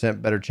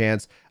 10% better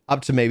chance,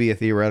 up to maybe a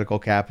theoretical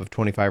cap of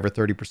 25 or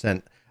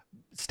 30%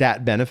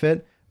 stat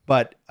benefit.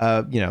 But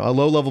a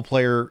low level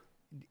player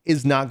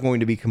is not going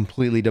to be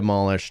completely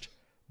demolished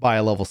by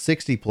a level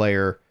 60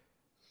 player.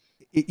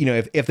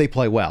 If they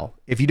play well.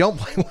 If you don't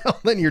play well,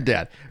 then you're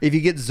dead. If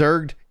you get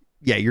zerged,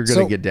 you're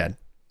going to get dead.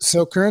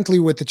 So currently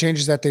with the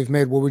changes that they've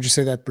made, what would you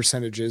say that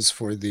percentage is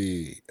for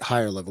the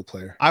higher level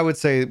player? I would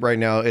say right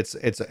now it's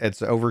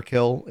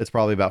overkill. It's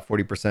probably about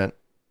 40%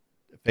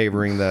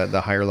 favoring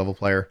the higher level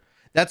player.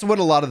 That's what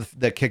a lot of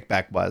the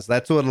kickback was.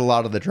 That's what a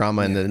lot of the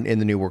drama in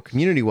the New World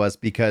community was,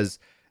 because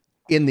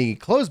in the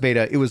closed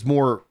beta, it was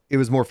more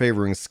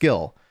favoring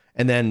skill.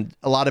 And then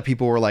a lot of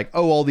people were like,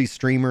 oh, all these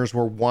streamers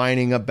were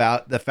whining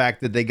about the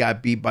fact that they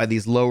got beat by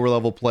these lower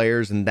level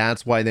players, and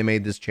that's why they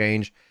made this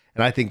change.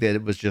 And I think that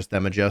it was just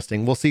them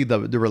adjusting. We'll see the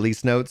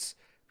release notes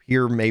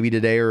here maybe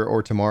today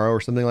or tomorrow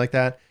or something like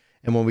that.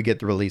 And when we get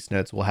the release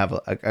notes, we'll have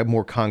a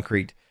more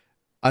concrete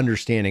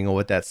understanding of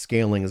what that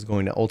scaling is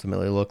going to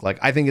ultimately look like.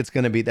 I think that's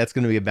going to be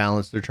a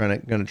balance. They're going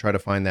to try to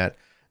find that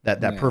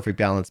perfect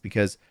balance,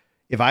 because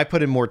if I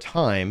put in more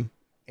time,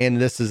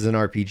 and this is an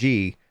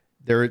RPG,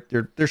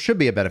 there should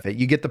be a benefit.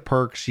 You get the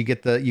perks, you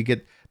get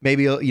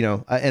maybe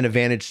an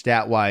advantage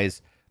stat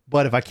wise.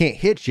 But if I can't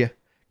hit you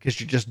because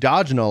you're just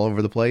dodging all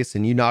over the place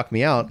and you knock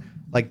me out,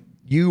 like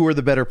you were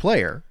the better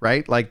player,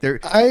 right? Like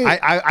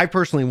I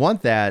personally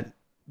want that,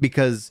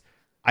 because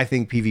I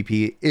think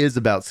PvP is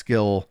about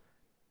skill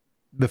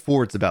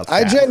before it's about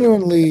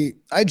stats.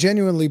 I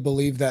genuinely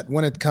believe that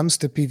when it comes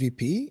to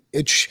PvP,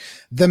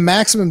 the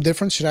maximum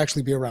difference should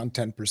actually be around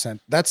 10%.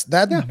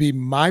 That'd be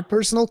my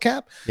personal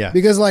cap. Yeah.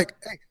 Because like,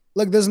 hey,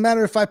 look, it doesn't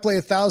matter if I play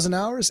 1,000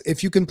 hours.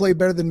 If you can play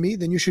better than me,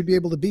 then you should be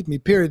able to beat me.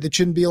 Period. It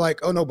shouldn't be like,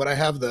 oh no, but I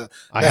have the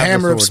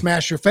hammer of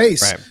smash your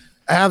face. Right.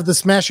 I have the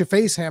smash your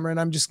face hammer, and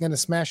I'm just going to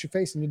smash your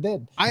face, and you're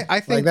dead. I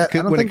think like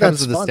when it comes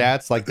to the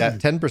stats, like that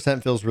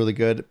 10% feels really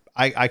good.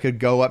 I could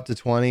go up to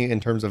 20 in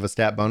terms of a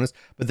stat bonus,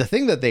 but the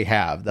thing that they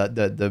have,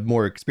 the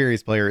more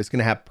experienced player is going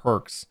to have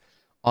perks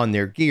on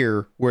their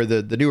gear where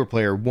the newer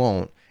player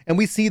won't. And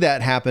we see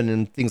that happen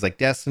in things like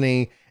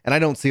Destiny. And I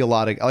don't see a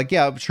lot of like,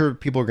 yeah, I'm sure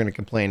people are going to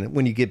complain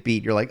when you get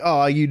beat. You're like,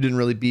 oh, you didn't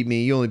really beat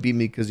me. You only beat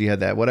me because you had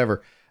that,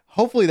 whatever.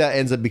 Hopefully that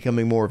ends up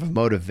becoming more of a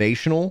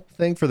motivational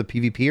thing for the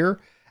PvPer,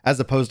 as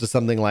opposed to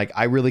something like,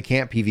 I really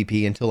can't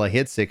PvP until I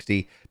hit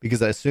 60,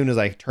 because as soon as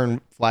I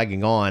turn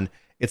flagging on,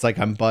 it's like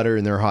I'm butter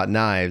and they're hot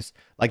knives.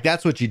 Like,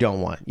 that's what you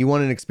don't want. You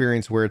want an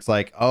experience where it's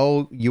like,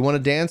 oh, you want to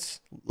dance?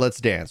 Let's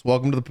dance.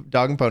 Welcome to the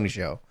Dog and Pony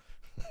Show.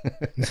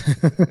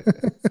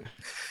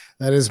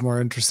 That is more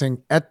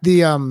interesting. At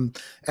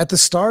the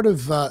start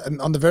of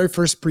on the very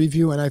first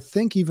preview, and I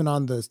think even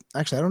on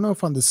I don't know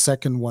if on the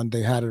second one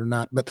they had it or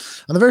not, but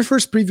on the very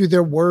first preview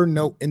there were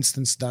no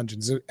instance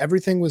dungeons.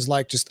 Everything was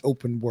like just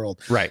open world.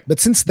 Right.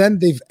 But since then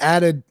they've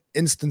added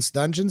instance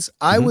dungeons.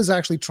 I was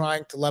actually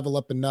trying to level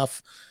up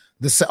enough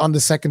on the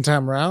second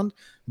time around,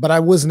 but I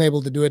wasn't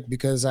able to do it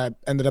because I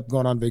ended up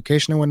going on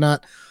vacation and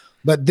whatnot.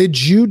 But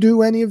did you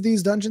do any of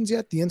these dungeons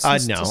yet? The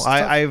instance? No,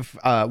 I've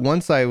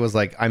once I was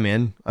like, I'm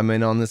in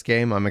on this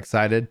game. I'm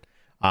excited.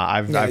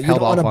 I've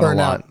held off on a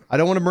lot. I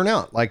don't want to burn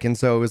out. Like, and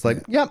so it was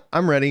like, yep,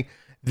 I'm ready.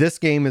 This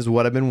game is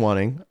what I've been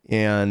wanting,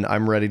 and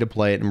I'm ready to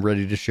play it. I'm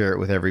ready to share it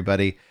with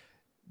everybody.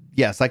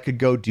 Yes, I could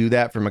go do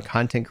that from a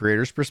content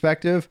creator's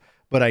perspective,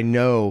 but I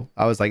know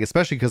I was like,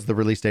 especially because the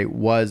release date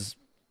was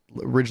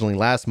originally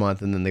last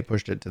month, and then they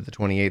pushed it to the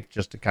 28th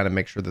just to kind of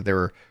make sure that they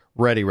were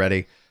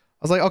ready.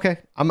 I was like, okay,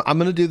 I'm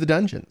going to do the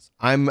dungeons.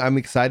 I'm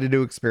excited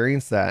to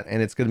experience that.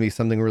 And it's going to be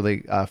something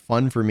really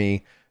fun for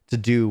me to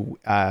do,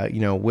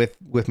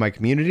 with my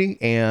community.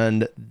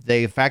 And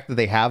the fact that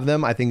they have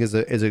them, I think is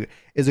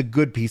a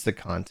good piece of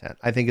content.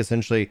 I think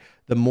essentially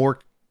the more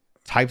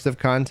types of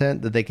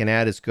content that they can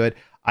add is good.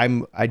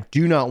 I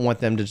do not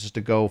want them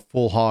to go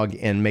full hog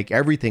and make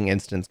everything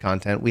instance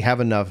content. We have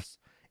enough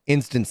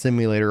instant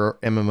simulator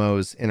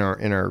MMOs in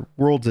our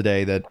world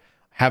today that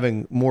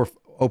having more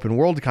open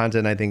world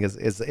content, I think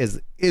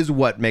is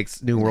what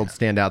makes New World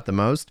stand out the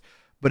most.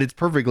 But it's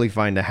perfectly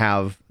fine to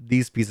have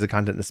these pieces of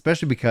content,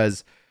 especially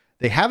because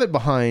they have it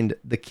behind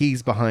the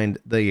keys behind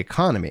the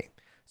economy.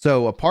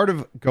 So a part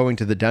of going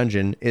to the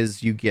dungeon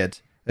is you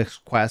get a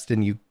quest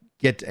and you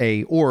get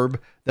a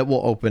orb that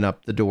will open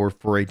up the door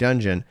for a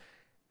dungeon.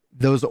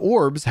 Those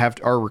orbs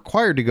are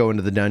required to go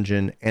into the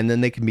dungeon, and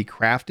then they can be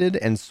crafted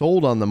and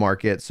sold on the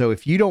market. So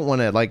if you don't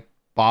want to like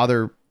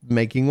bother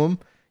making them,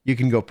 you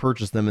can go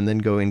purchase them and then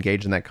go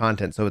engage in that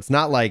content. So it's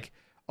not like,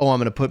 oh, I'm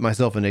going to put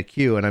myself in a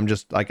queue and I'm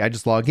just like, I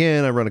just log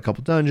in, I run a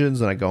couple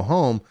dungeons and I go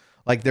home.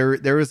 Like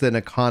there is an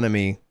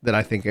economy that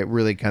I think it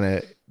really kind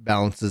of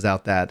balances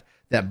out that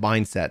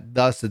mindset.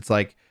 Thus, it's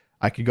like,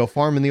 I could go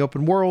farm in the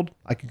open world.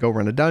 I could go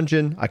run a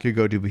dungeon. I could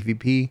go do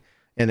PvP.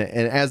 And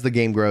as the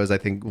game grows, I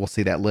think we'll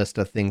see that list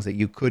of things that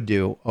you could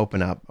do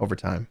open up over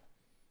time.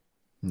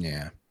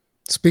 Yeah.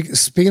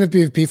 Speaking of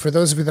PvP, for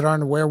those of you that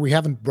aren't aware, we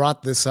haven't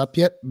brought this up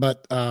yet,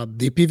 but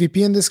the PvP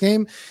in this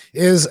game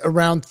is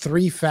around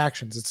 3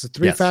 factions. It's a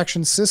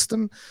 3-faction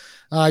system.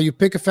 You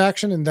pick a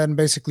faction, and then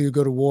basically you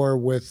go to war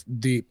with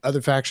the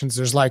other factions.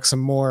 There's like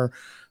some more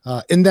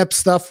in-depth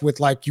stuff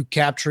with like you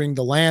capturing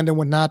the land and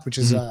whatnot, which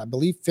is, I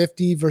believe,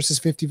 50 versus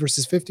 50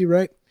 versus 50,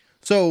 right?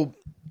 So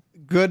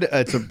good.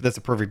 That's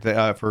a perfect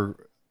for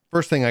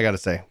first thing I got to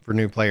say for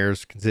new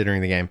players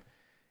considering the game.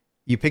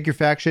 You pick your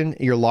faction,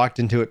 you're locked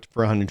into it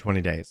for 120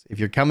 days. If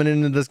you're coming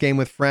into this game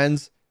with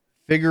friends,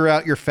 figure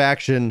out your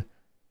faction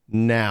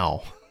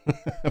now.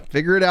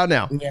 Figure it out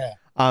now. Yeah.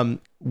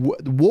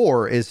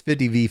 War is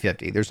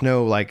 50v50. There's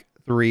no like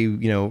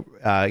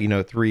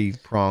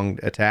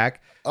 3-pronged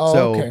attack. Oh,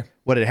 so okay.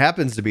 What it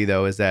happens to be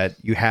though is that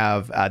you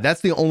have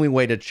that's the only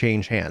way to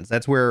change hands.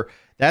 That's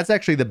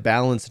actually the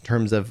balance in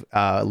terms of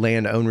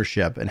land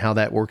ownership and how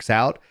that works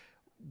out.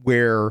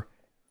 Where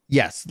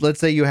yes, let's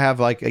say you have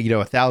like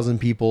 1,000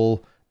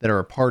 people that are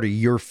a part of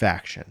your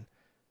faction.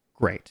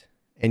 Great.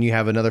 And you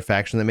have another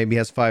faction that maybe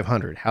has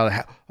 500.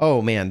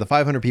 Oh man, the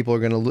 500 people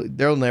are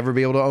they'll never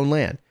be able to own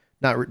land.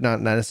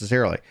 Not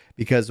necessarily,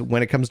 because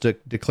when it comes to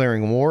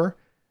declaring war,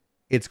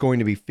 it's going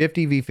to be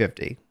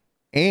 50v50,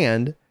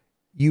 and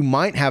you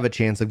might have a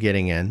chance of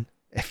getting in.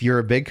 If you're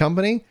a big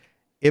company,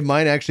 it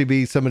might actually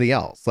be somebody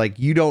else. Like,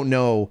 you don't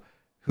know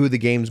who the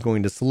game's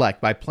going to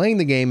select. By playing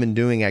the game and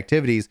doing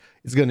activities,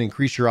 it's going to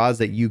increase your odds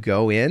that you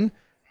go in,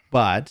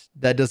 but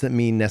that doesn't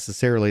mean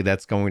necessarily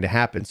that's going to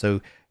happen. So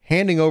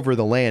handing over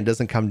the land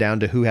doesn't come down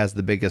to who has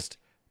the biggest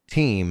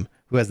team,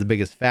 who has the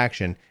biggest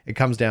faction. It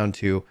comes down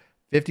to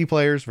 50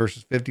 players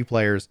versus 50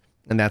 players,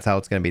 and that's how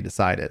it's going to be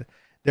decided.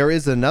 There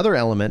is another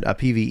element, a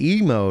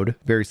PvE mode,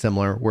 very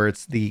similar, where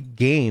it's the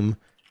game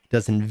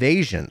does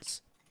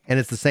invasions, and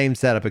it's the same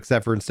setup,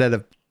 except for instead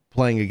of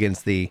playing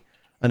against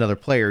another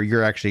player,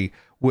 you're actually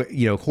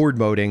horde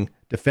moding,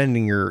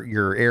 defending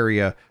your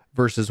area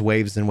versus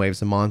waves and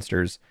waves of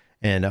monsters,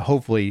 and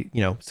hopefully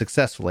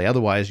successfully.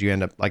 Otherwise, you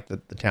end up like the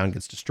town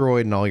gets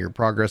destroyed, and all your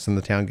progress in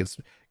the town gets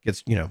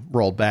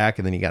rolled back,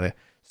 and then you got to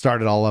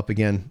start it all up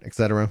again,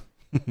 etc.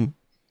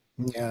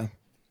 Yeah,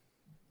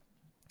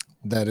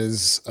 that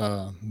is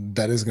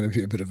going to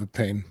be a bit of a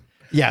pain.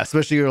 Yeah,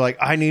 especially you're like,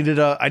 I needed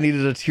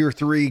a tier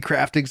 3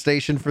 crafting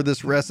station for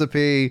this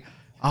recipe.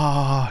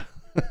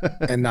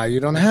 And now you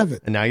don't have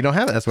it.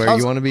 That's where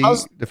you want to be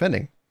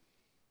defending.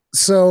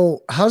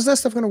 So how's that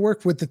stuff going to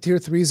work with the tier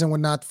 3s and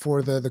whatnot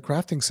for the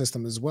crafting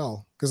system as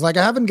well? Because I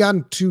haven't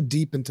gotten too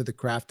deep into the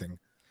crafting.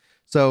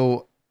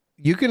 So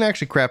you can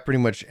actually craft pretty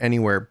much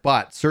anywhere,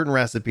 but certain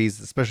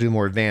recipes, especially the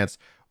more advanced,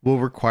 will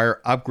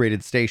require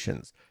upgraded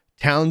stations.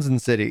 Towns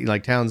and city,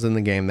 like towns in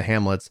the game, the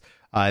hamlets,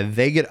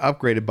 they get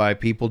upgraded by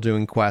people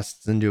doing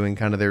quests and doing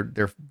kind of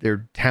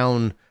their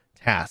town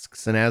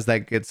tasks. And as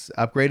that gets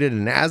upgraded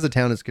and as the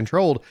town is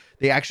controlled,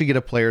 they actually get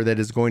a player that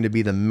is going to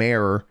be the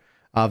mayor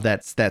of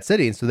that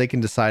city. And so they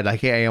can decide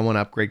like, hey, I want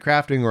to upgrade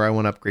crafting, or I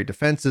want to upgrade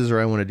defenses, or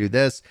I want to do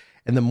this.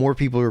 And the more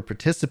people who are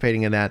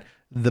participating in that,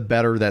 the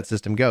better that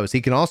system goes.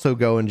 He can also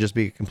go and just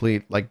be a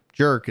complete like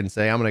jerk and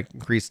say, I'm going to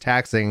increase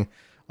taxing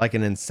like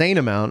an insane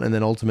amount, and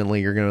then ultimately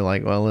you're going to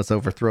like, well, let's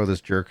overthrow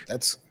this jerk.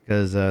 That's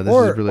because this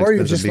is really or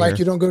you're just like,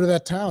 you don't go to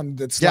that town.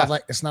 It's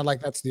not like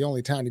that's the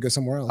only town. You go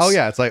somewhere else. Oh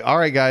yeah, it's like, all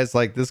right, guys,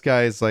 like this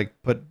guy's like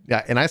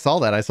and I saw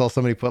that. I saw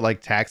somebody put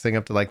like taxing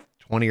up to like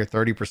 20 or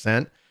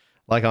 30%,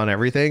 like on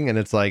everything, and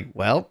it's like,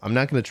 well, I'm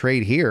not going to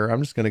trade here.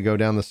 I'm just going to go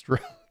down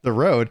the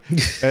road,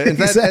 and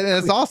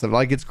that's awesome.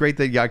 Like it's great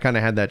that I kind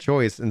of had that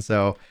choice, and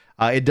so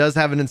it does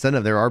have an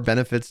incentive. There are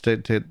benefits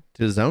to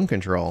zone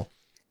control.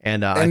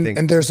 And I think,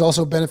 and there's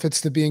also benefits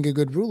to being a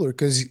good ruler,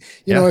 because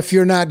you know, if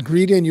you're not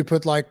greedy and you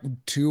put like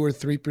 2 or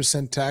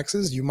 3%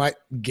 taxes, you might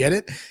get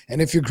it. And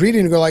if you're greedy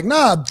and you go like,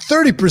 nah,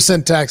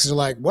 30% taxes, you're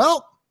like,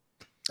 well,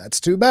 that's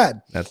too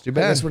bad. That's too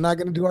bad. I guess we're not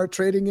going to do our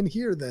trading in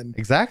here then.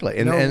 Exactly,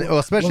 and well,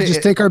 especially we'll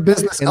just take our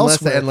business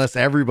elsewhere. Unless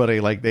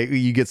everybody like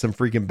you get some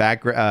freaking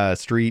back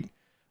street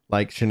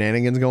like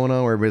shenanigans going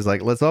on where everybody's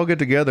like, let's all get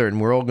together and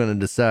we're all going to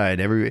decide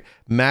every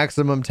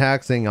maximum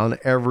taxing on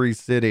every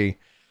city.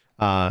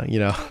 Then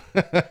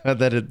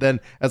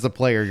as a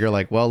player, you're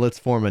like, well, let's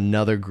form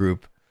another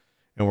group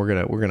and we're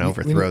gonna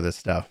overthrow this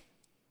stuff.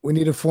 We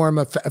need to form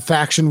a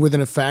faction within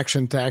a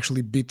faction to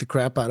actually beat the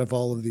crap out of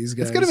all of these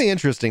guys. It's going to be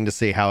interesting to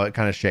see how it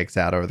kind of shakes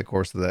out over the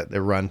course of the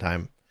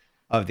runtime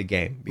of the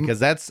game, because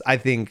that's, I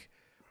think,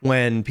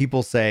 when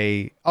people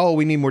say, oh,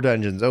 we need more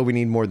dungeons, oh, we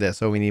need more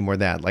this, oh, we need more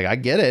that. Like, I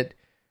get it,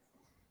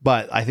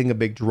 but I think a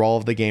big draw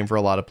of the game for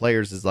a lot of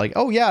players is like,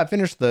 oh yeah, I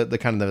finished the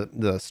kind of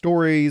the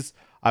stories.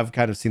 I've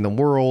kind of seen the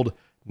world.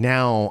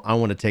 Now I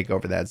want to take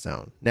over that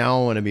zone. Now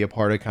I want to be a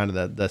part of kind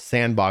of the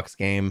sandbox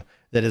game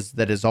that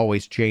is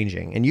always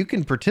changing. And you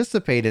can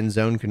participate in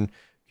zone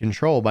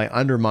control by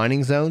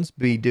undermining zones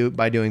by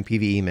doing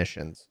PvE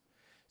missions.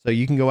 So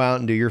you can go out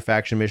and do your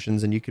faction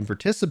missions, and you can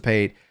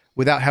participate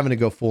without having to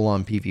go full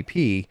on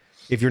PvP.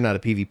 If you're not a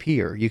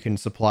PvPer, you can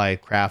supply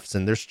crafts,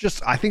 and there's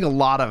just, I think, a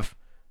lot of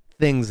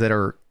things that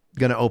are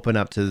going to open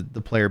up to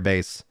the player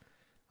base.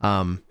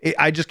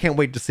 I just can't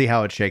wait to see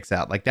how it shakes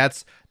out. Like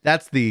that's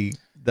the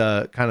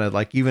kind of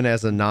like, even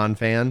as a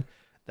non-fan,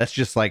 that's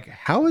just like,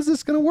 how is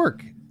this going to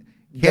work?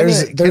 Can an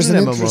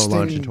MMO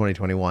launch in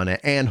 2021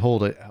 and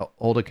hold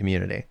a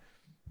community?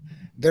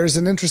 There's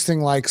an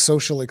interesting like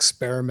social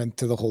experiment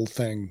to the whole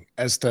thing,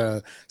 as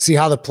to see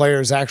how the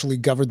players actually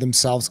govern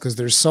themselves, because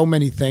there's so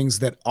many things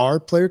that are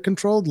player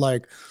controlled.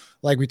 Like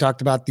we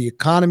talked about, the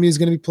economy is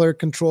going to be player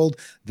controlled.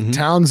 The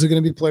towns are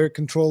going to be player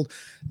controlled.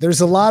 There's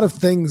a lot of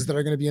things that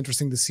are going to be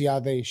interesting to see how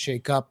they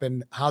shake up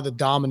and how the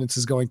dominance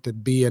is going to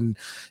be in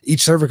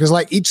each server. Because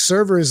like each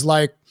server is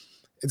like,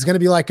 it's going to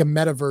be like a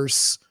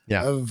metaverse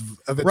of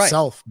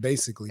itself,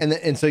 basically.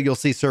 And so you'll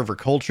see server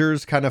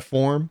cultures kind of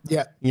form.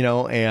 Yeah.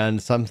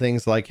 And some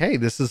things like, hey,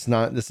 this is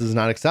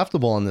not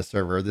acceptable on this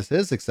server. This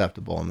is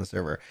acceptable on the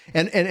server.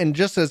 And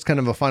just as kind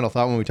of a final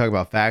thought, when we talk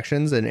about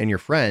factions and your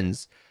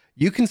friends,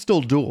 you can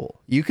still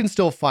duel, you can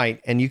still fight,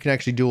 and you can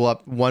actually duel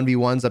up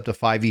 1v1s up to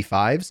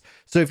 5v5s.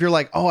 So if you're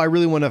like, oh, I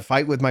really want to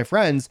fight with my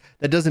friends,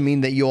 that doesn't mean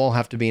that you all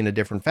have to be in a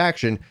different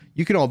faction.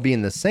 You can all be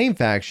in the same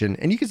faction,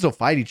 and you can still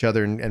fight each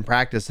other and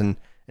practice and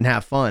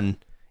have fun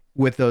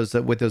with those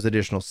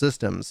additional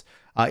systems.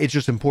 It's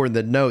just important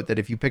to note that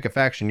if you pick a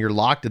faction, you're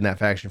locked in that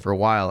faction for a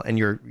while, and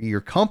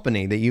your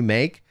company that you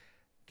make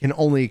can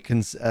only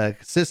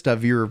consist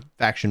of your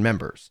faction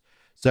members.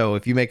 So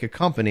if you make a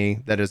company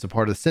that is a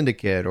part of the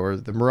Syndicate or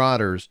the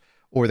Marauders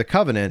or the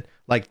Covenant,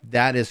 like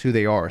that is who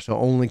they are. So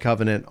only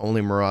Covenant, only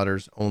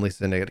Marauders, only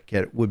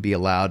Syndicate would be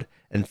allowed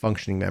and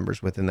functioning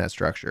members within that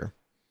structure.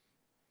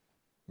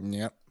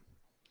 Yep.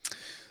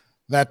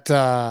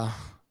 That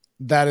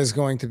that is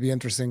going to be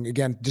interesting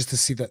again, just to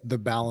see the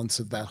balance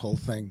of that whole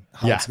thing,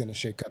 how it's going to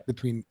shake up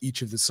between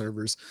each of the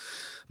servers.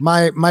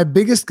 My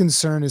biggest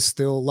concern is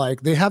still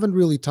like they haven't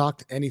really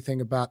talked anything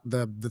about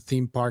the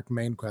theme park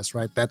main quest,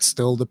 right? That's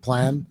still the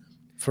plan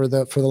for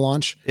the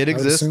launch. It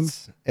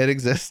exists. It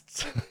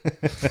exists.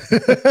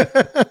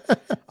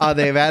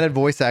 They've added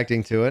voice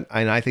acting to it,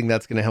 and I think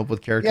that's going to help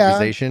with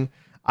characterization.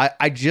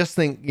 I just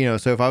think,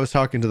 so if I was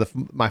talking to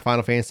my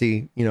Final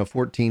Fantasy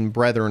 14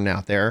 brethren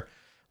out there,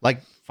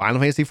 like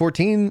Final Fantasy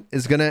 14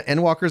 is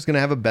Endwalker is going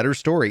to have a better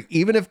story.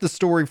 Even if the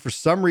story for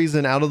some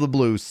reason out of the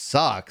blue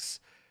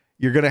sucks,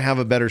 you're going to have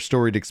a better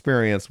storied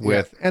experience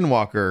with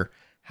Endwalker.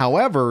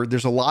 However,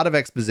 there's a lot of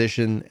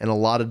exposition and a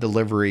lot of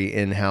delivery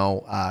in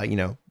how,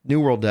 New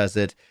World does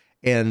it,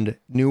 and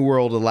New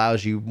World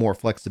allows you more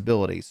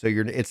flexibility. So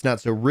it's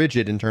not so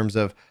rigid in terms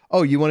of,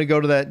 oh, you want to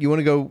go to that, you want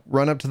to go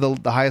run up to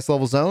the highest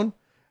level zone?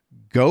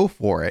 Go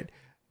for it.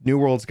 New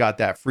World's got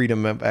that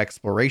freedom of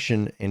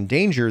exploration and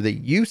danger that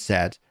you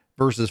set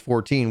versus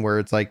 14, where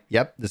it's like,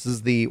 yep, this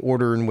is the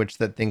order in which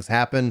that things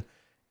happen.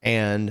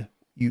 And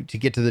to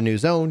get to the new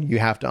zone, you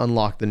have to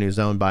unlock the new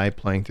zone by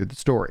playing through the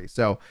story.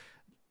 So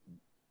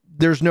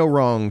there's no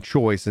wrong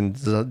choice in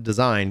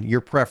design.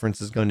 Your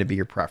preference is going to be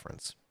your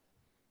preference.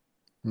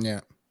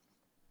 Yeah,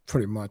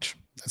 pretty much.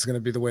 That's going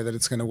to be the way that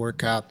it's going to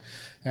work out.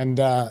 And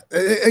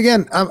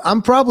again,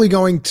 I'm probably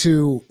going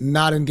to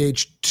not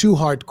engage too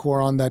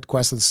hardcore on that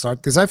quest at the start,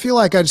 because I feel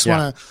like I just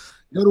want to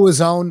go to a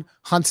zone,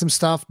 hunt some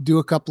stuff, do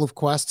a couple of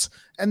quests,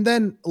 and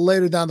then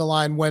later down the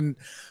line, when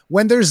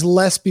there's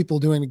less people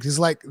doing it, because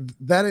like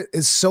that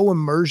is so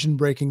immersion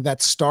breaking,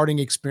 that starting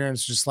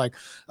experience, just like,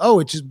 oh,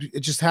 it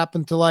just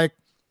happened to like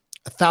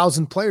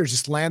 1,000 players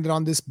just landed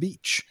on this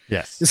beach.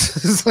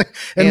 Yes.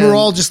 And we're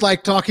all just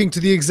like talking to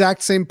the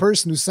exact same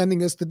person who's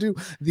sending us to do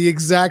the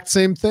exact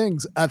same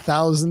things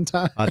 1,000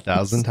 times.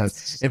 1,000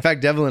 times. In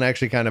fact, Devlin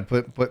actually kind of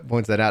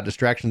points that out.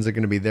 Distractions are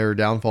going to be their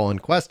downfall in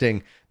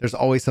questing. There's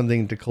always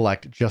something to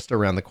collect just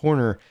around the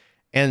corner.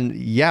 And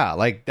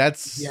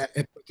that's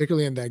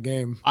particularly in that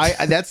game.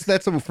 That's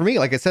for me,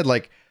 like I said,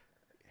 like,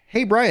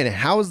 hey Brian,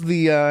 how's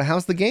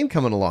the game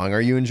coming along? Are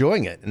you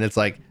enjoying it? And it's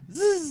like,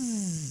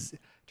 zzz.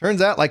 Turns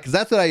out, like, because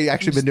that's what I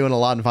actually been doing a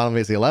lot in Final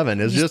Fantasy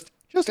 11 is just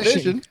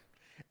fishing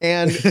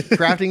and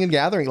crafting and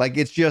gathering. Like,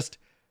 it's just,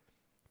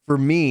 for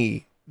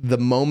me, the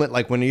moment,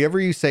 like, whenever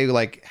you say,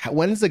 like,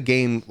 when does a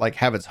game, like,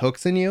 have its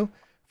hooks in you?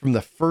 From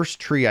the first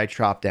tree I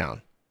chopped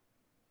down,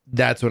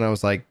 that's when I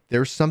was like,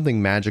 there's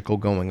something magical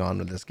going on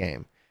with this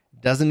game.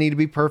 It doesn't need to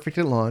be perfect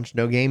at launch.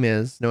 No game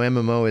is. No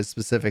MMO is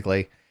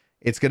specifically.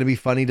 It's going to be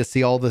funny to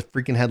see all the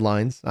freaking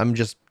headlines. I'm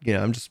just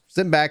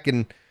sitting back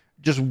and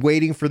just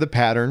waiting for the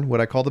pattern,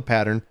 what I call the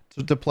pattern,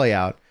 to play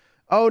out.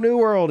 Oh, New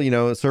World,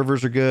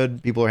 servers are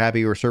good. People are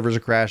happy, or servers are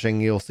crashing.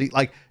 You'll see,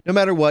 like, no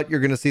matter what, you're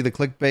going to see the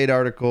clickbait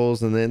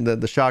articles and then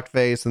the shocked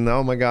face and the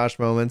oh my gosh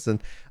moments.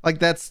 And like,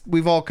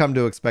 we've all come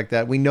to expect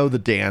that. We know the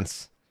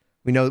dance.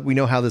 We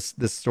know how this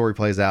story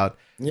plays out.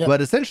 Yep.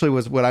 But essentially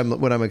what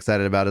I'm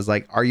excited about is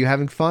like, are you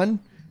having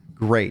fun?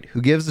 Great. Who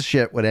gives a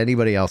shit what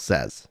anybody else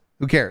says?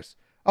 Who cares?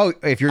 Oh,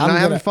 if you're not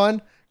having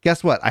fun,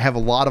 guess what? I have a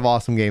lot of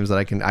awesome games that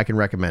I can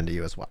recommend to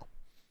you as well.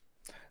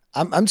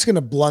 I'm just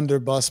gonna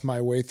blunderbuss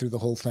my way through the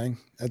whole thing.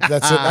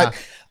 That's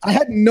it. I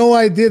had no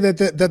idea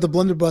that the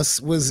blunderbuss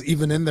was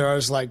even in there. I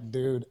was like,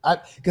 dude,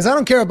 because I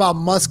don't care about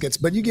muskets,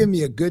 but you give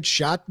me a good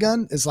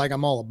shotgun, it's like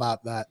I'm all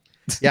about that.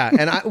 Yeah,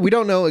 and we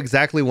don't know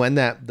exactly when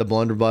the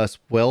blunderbuss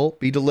will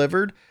be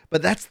delivered,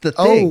 but that's the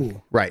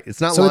thing, right? It's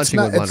not launching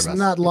with blunderbuss. It's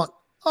not launch.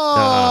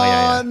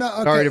 Oh no!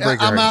 Okay. Sorry to break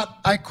your heart. I'm out.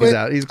 I quit. He's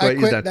out. He's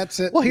done. That's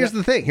it. Well, here's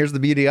the thing. Here's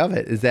the beauty of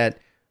it is that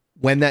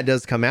when that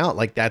does come out,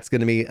 like that's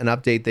going to be an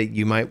update that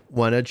you might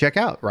want to check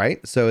out,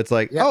 right? So it's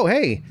like, oh,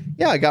 hey,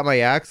 yeah, I got my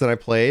axe and I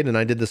played and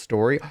I did the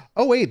story.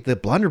 Oh, wait, the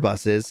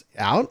blunderbuss is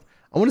out.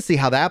 I want to see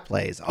how that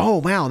plays. Oh,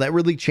 wow, that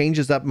really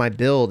changes up my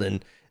build.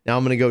 And now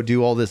I'm going to go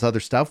do all this other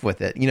stuff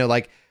with it.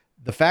 Like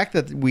the fact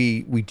that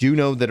we do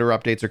know that our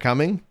updates are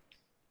coming.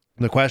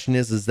 The question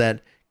is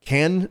that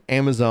can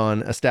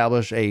Amazon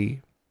establish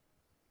a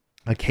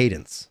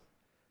cadence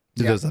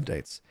to those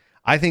updates?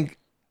 I think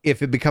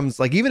if it becomes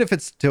like, even if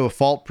it's to a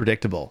fault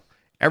predictable,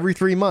 every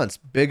 3 months,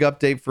 big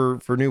update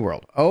for New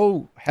World.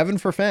 Oh, heaven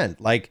forfend.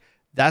 Like,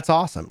 that's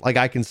awesome. Like,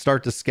 I can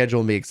start to schedule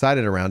and be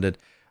excited around it.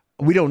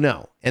 We don't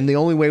know. And the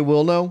only way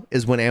we'll know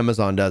is when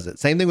Amazon does it.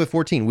 Same thing with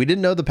 14. We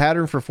didn't know the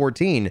pattern for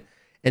 14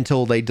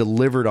 until they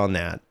delivered on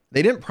that.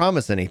 They didn't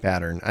promise any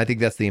pattern. I think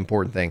that's the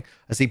important thing.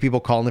 I see people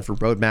calling it for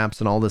roadmaps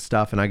and all this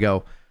stuff. And I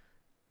go,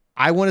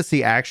 I want to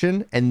see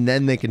action, and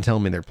then they can tell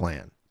me their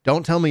plan.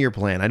 Don't tell me your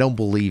plan. I don't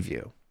believe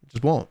you. It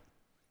just won't.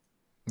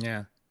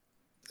 Yeah.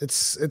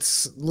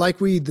 It's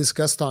like we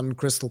discussed on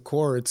Crystal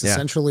Core. It's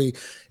essentially,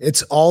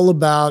 it's all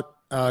about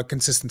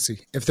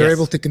consistency. If they're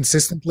able to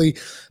consistently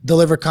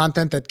deliver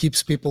content that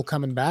keeps people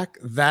coming back,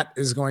 that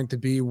is going to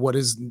be what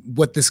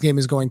this game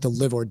is going to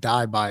live or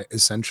die by,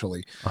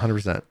 essentially.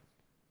 100%.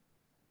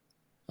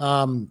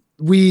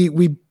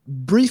 We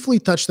briefly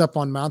touched up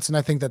on mounts, and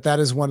I think that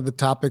is one of the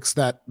topics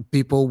that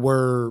people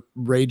were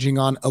raging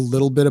on a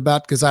little bit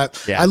about, because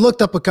I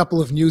looked up a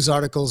couple of news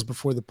articles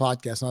before the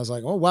podcast, and I was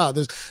like, oh wow,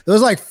 there's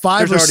like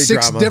five or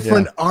six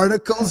different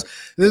articles.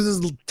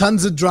 There's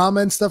tons of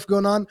drama and stuff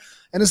going on.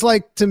 And it's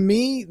like, to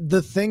me,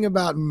 the thing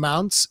about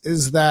mounts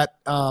is that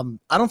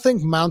I don't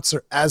think mounts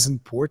are as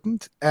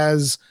important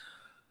as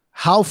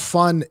how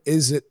fun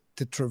is it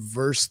to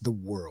traverse the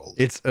world.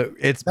 It's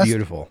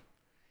beautiful.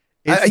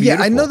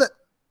 Beautiful.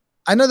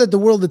 I know that the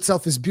world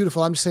itself is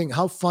beautiful. I'm just saying,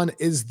 how fun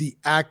is the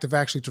act of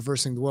actually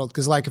traversing the world?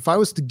 Because like, if I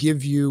was to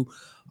give you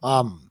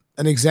an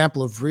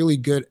example of really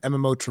good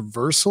MMO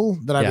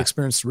traversal that I've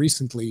experienced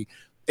recently,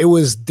 it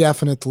was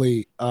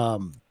definitely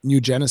New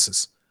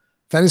Genesis.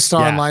 Phantasy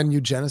Star Online, New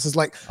Genesis,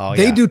 like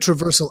they do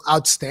traversal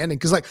outstanding.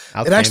 Because like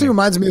it actually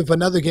reminds me of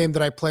another game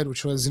that I played,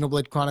 which was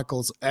Xenoblade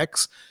Chronicles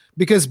X.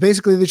 Because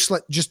basically they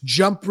just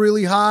jump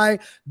really high,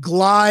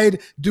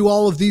 glide, do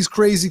all of these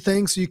crazy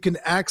things so you can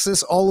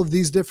access all of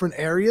these different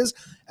areas.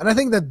 And I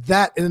think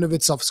that in and of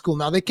itself is cool.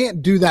 Now, they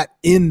can't do that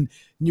in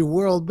New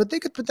World, but they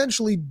could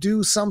potentially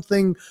do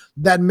something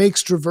that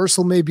makes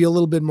traversal maybe a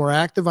little bit more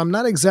active. I'm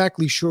not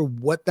exactly sure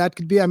what that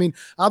could be. I mean,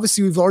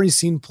 obviously, we've already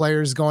seen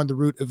players go on the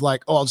route of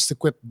like, oh, I'll just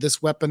equip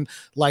this weapon,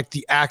 like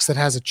the axe that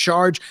has a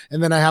charge,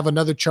 and then I have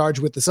another charge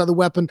with this other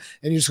weapon,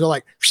 and you just go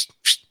like,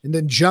 and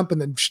then jump,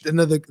 and then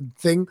another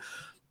thing.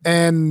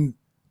 And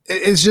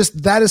it's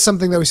just, that is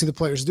something that we see the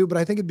players do. But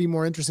I think it'd be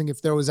more interesting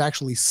if there was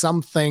actually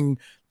something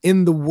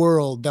in the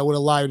world that would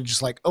allow you to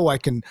just like, oh, I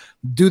can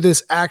do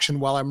this action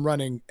while I'm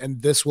running,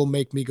 and this will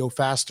make me go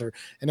faster.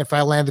 And if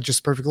I land it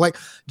just perfectly, like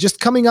just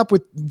coming up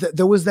with,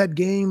 there was that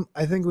game,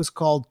 I think it was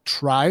called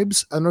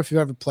Tribes. I don't know if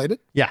you've ever played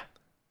it. Yeah.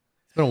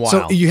 It's been a while.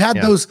 So you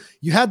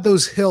had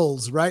those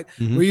hills, right?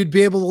 Mm-hmm. Where you'd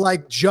be able to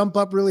like jump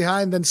up really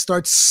high and then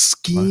start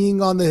skiing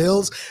on the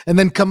hills and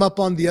then come up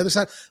on the other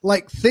side.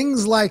 Like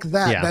things like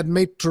that, that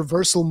made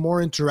traversal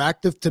more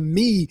interactive, to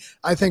me,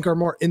 I think are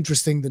more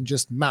interesting than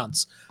just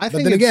mounts. But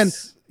then again,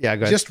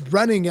 just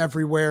running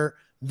everywhere,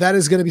 that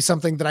is going to be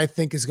something that I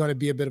think is going to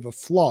be a bit of a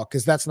flaw,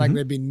 because that's not going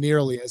to be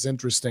nearly as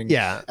interesting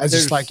as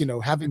just like,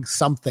 having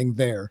something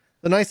there.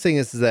 The nice thing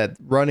is that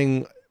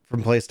running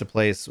from place to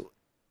place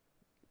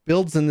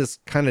builds in this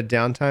kind of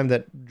downtime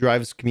that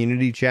drives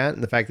community chat,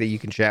 and the fact that you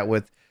can chat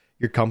with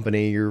your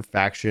company, your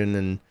faction,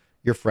 and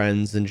your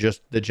friends, and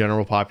just the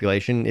general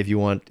population if you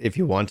want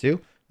to.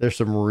 There's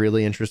some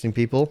really interesting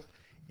people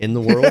in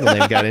the world, and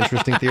they've got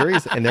interesting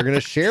theories, and they're going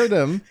to share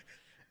them.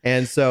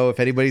 And so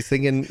if anybody's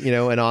thinking,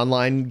 an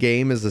online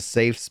game is a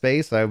safe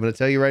space, I'm going to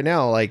tell you right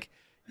now, like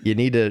you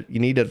need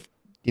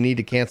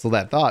to cancel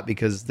that thought,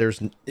 because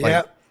there's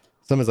like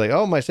someone's like,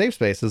 oh, my safe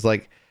space is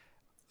like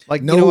no.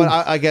 You know what?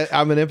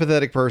 I'm an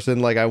empathetic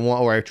person. Like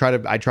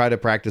I try to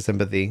practice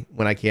empathy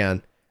when I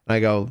can. And I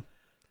go,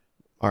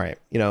 all right,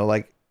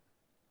 like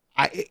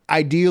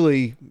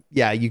ideally,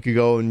 you could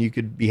go and you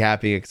could be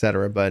happy,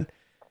 etc. But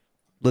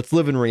let's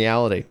live in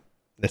reality.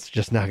 That's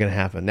just not going to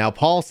happen. Now,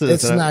 Paul says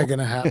it's not going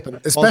to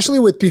happen, especially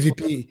with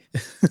PvP.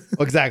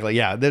 Exactly.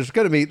 Yeah. There's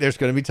going to be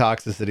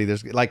toxicity.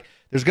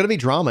 There's going to be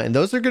drama, and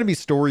those are going to be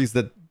stories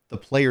that the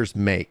players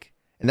make.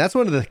 And that's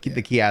one of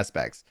the key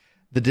aspects.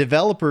 The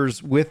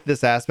developers with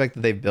this aspect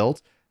that they've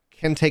built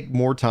can take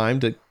more time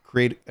to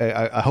create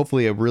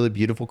hopefully a really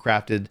beautiful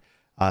crafted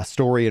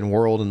story and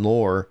world and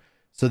lore,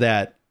 so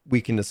that we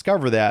can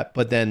discover that.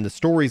 But then the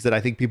stories that I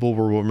think people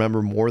will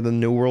remember more than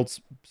New World's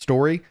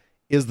story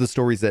is the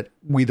stories that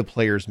we, the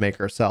players, make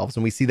ourselves.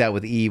 And we see that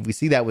with Eve. We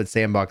see that with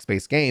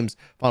sandbox-based games,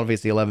 Final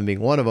Fantasy 11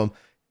 being one of them.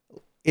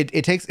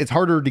 It's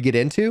harder to get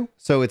into,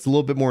 so it's a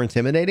little bit more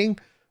intimidating.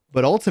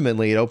 But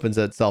ultimately, it opens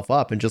itself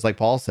up. And just like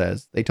Paul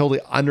says, they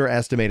totally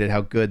underestimated how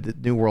good the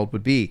New World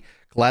would be.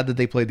 Glad that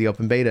they played the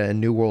open beta,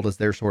 and New World is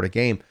their sort of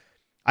game.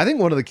 I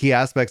think one of the key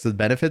aspects of the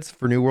benefits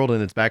for New World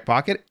in its back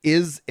pocket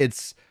is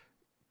it's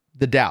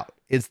the doubt.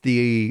 It's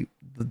the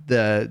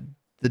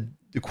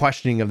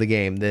questioning of the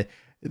game. The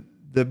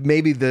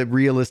maybe the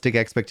realistic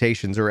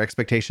expectations, or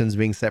expectations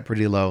being set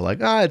pretty low. Like,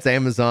 it's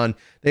Amazon.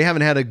 They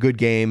haven't had a good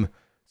game.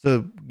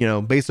 So,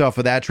 based off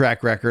of that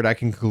track record, I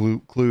can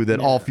conclude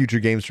that all future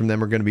games from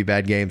them are going to be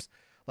bad games.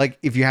 Like,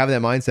 if you have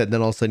that mindset,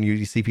 then all of a sudden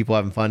you see people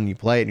having fun and you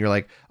play it and you're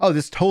like, oh,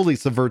 this totally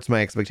subverts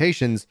my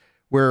expectations.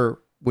 Where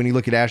when you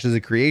look at Ashes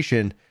of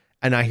Creation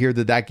and I hear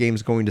that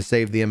game's going to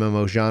save the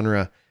MMO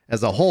genre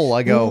as a whole,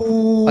 I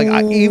go,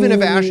 even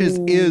if Ashes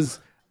is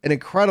an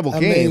incredible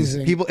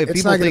amazing game, if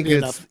people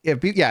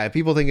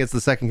think it's the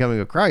second coming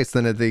of Christ,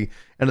 then at the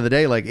end of the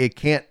day, like it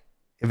can't,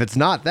 if it's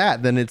not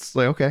that, then it's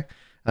like, okay.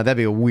 That'd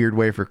be a weird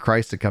way for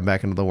Christ to come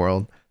back into the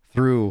world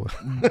through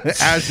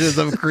Ashes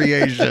of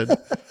Creation.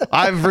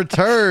 I've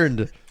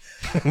returned,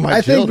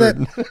 my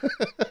children.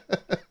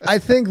 I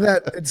think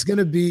that it's going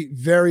to be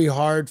very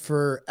hard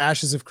for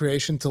Ashes of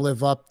Creation to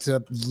live up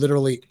to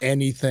literally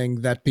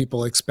anything that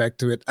people expect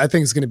to it. I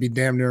think it's going to be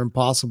damn near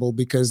impossible,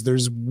 because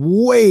there's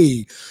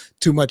way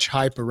too much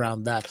hype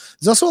around that.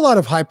 There's also a lot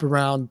of hype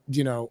around,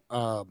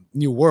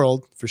 New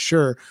World for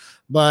sure,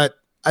 but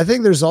I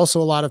think there's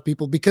also a lot of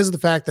people, because of the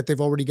fact that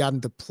they've already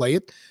gotten to play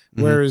it,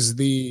 whereas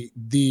the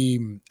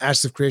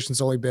Ashes of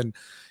Creation's only been,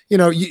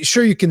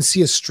 sure, you can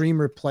see a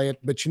streamer play it,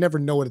 but you never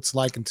know what it's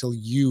like until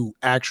you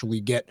actually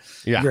get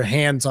your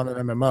hands on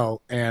an MMO.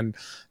 And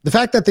the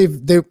fact that they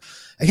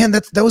again,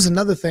 that was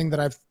another thing that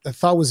I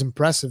thought was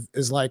impressive,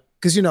 is like,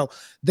 because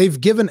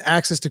they've given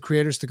access to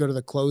creators to go to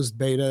the closed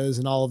betas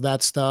and all of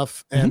that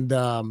stuff,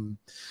 and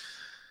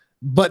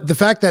but the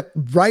fact that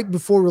right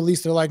before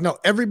release, they're like, no,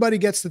 everybody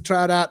gets to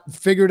try it out,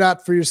 figure it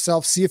out for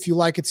yourself, see if you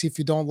like it, see if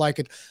you don't like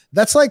it.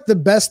 That's like the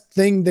best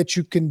thing that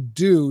you can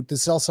do to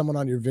sell someone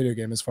on your video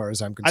game, as far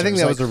as I'm concerned. I think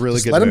that was a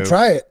really good move. Let them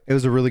try it. It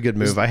was a really good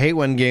move. I hate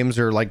when games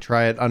are like,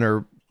 try it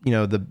under,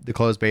 the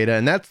closed beta,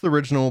 and that's the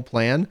original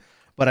plan.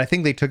 But I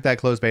think they took that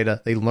closed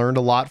beta, they learned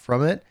a lot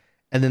from it,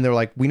 and then they're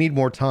like, we need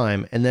more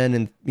time. And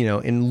then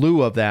in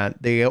lieu of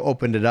that, they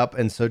opened it up.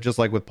 And so just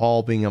like with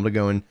Paul being able to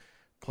go and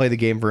play the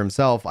game for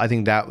himself, I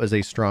think that was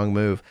a strong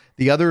move.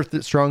 The other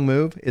strong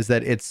move is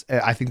that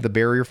I think the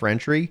barrier for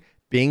entry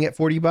being at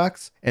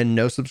 $40 and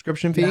no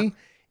subscription fee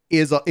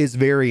is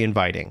very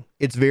inviting.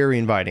 It's very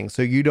inviting.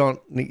 So you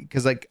don't,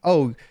 because like,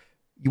 oh,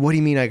 what do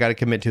you mean I got to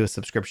commit to a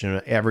subscription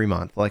every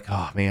month? Like,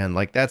 oh man,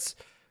 like that's,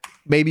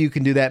 maybe you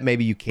can do that,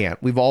 maybe you can't.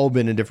 We've all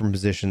been in different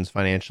positions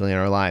financially in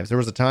our lives. There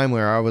was a time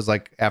where I was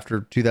like,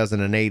 after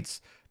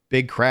 2008's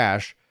big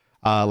crash,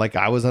 like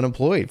I was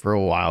unemployed for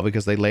a while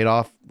because they laid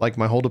off like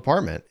my whole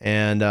department.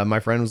 And my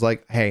friend was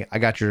like, hey, I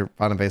got your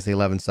Final Fantasy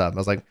 11 sub. I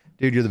was like,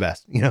 dude, you're the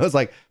best. It's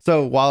like,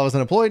 so while I was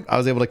unemployed, I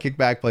was able to kick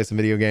back, play some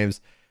video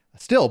games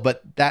still.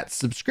 But that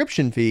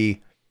subscription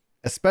fee,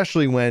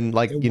 especially when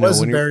like, when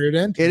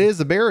it is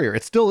a barrier.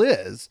 It still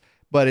is,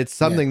 but it's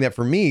something that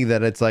for me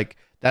that it's like,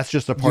 that's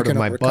just a part of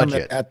my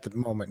budget at the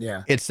moment.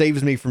 Yeah. It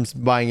saves me from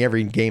buying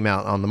every game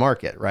out on the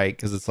market. Right.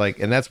 Cause it's like,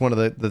 and that's one of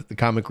the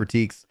common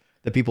critiques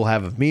that people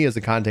have of me as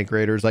a content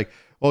creator, is like,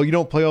 well, you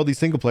don't play all these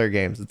single player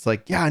games. It's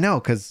like, yeah, I know.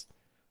 Cause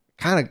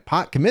kind of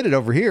pot committed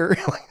over here.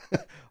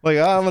 like,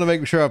 oh, I'm going to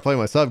make sure I play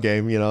my sub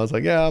game. It's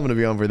like, yeah, I'm going to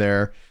be over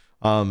there.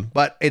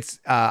 But it's,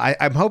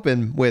 I'm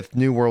hoping with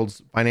New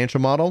World's financial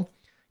model,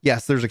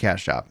 yes, there's a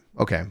cash job.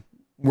 Okay.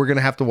 We're going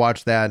to have to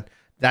watch that.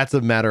 That's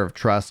a matter of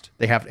trust.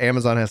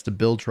 Amazon has to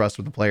build trust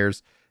with the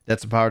players.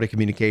 That's the power to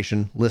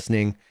communication,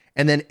 listening.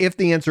 And then if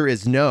the answer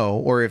is no,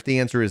 or if the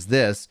answer is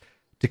this,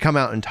 to come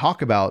out and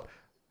talk about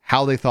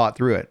how they thought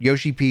through it.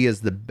 Yoshi P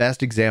is the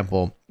best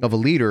example of a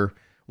leader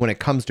when it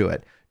comes to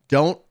it.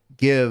 Don't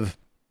give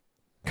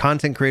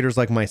content creators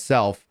like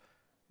myself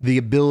the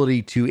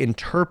ability to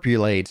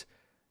interpolate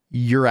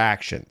your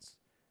actions.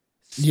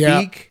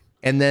 Speak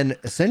and then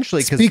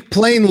essentially speak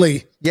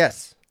plainly.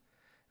 Yes.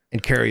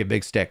 And carry a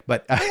big stick.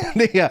 But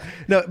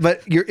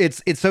but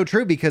it's so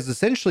true, because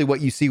essentially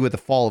what you see with the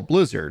fall of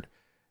Blizzard,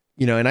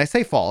 and I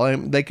say fall,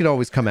 they could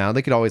always come out,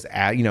 they could always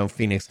add,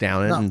 Phoenix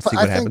down it and see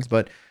what happens.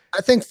 But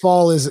I think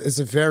fall is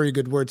a very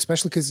good word,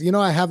 especially because,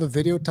 I have a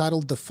video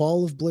titled The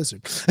Fall of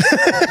Blizzard.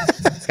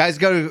 Guys,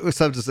 go to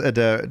sub to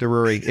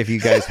Ruri if you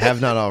guys have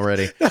not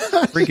already.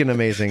 Freaking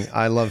amazing.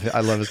 I love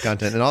his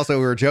content. And also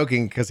we were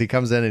joking because he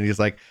comes in and he's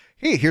like,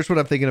 hey, here's what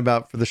I'm thinking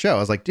about for the show. I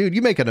was like, dude,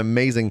 you make an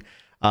amazing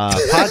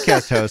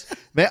podcast host.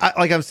 Man,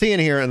 I'm seeing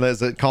here, and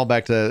there's a call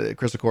back to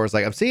Crystal Core. It's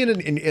like, I'm seeing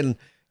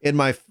in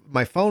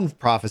my phone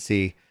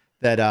prophecy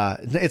that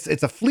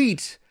it's a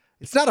fleet.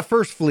 It's not a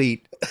first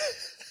fleet.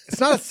 It's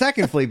not a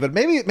second fleet, but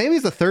maybe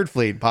it's a third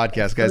fleet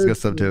podcast. Guys, go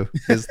sub to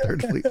his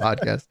third fleet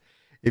podcast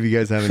if you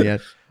guys haven't yet.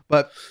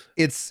 But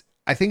it's,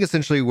 I think,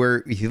 essentially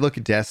where if you look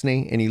at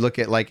Destiny and you look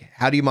at like,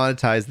 how do you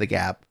monetize the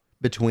gap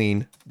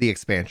between the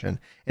expansion?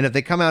 And if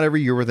they come out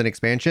every year with an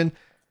expansion,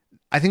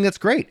 I think that's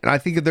great. And I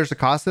think if there's a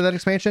cost to that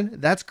expansion,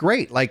 that's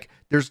great. Like,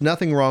 there's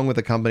nothing wrong with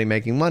a company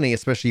making money,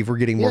 especially if we're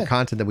getting more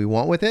content that we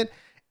want with it.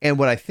 And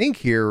what I think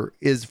here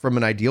is, from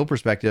an ideal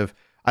perspective,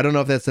 I don't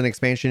know if that's an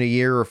expansion a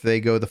year or if they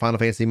go the Final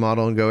Fantasy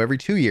model and go every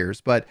 2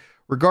 years, but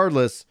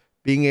regardless,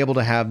 being able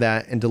to have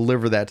that and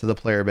deliver that to the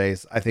player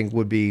base, I think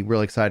would be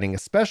really exciting,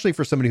 especially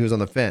for somebody who's on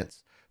the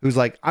fence, who's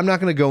like, I'm not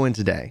going to go in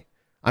today.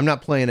 I'm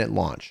not playing at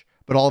launch.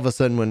 But all of a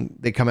sudden, when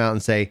they come out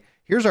and say,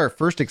 here's our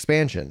first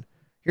expansion,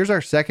 here's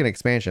our second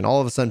expansion,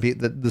 all of a sudden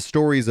the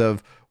stories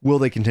of, will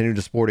they continue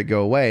to support it,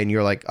 go away? And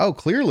you're like, oh,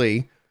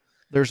 clearly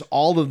there's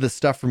all of this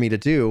stuff for me to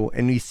do.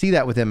 And you see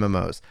that with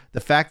MMOs. The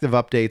fact of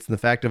updates and the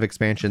fact of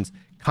expansions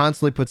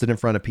constantly puts it in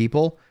front of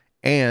people,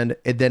 and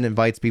it then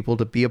invites people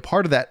to be a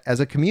part of that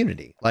as a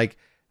community. Like,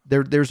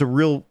 there's a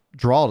real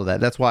draw to that.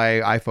 That's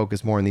why I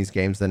focus more on these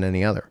games than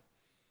any other.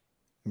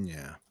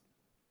 Yeah.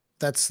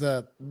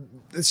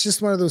 It's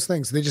just one of those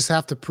things. They just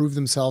have to prove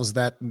themselves,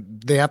 that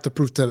they have to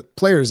prove to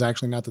players,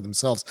 actually, not to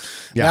themselves.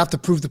 They have to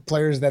prove to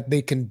players that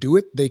they can do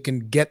it. They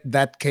can get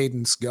that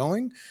cadence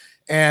going.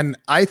 And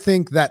I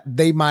think that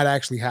they might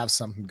actually have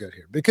something good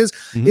here, because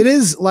it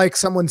is, like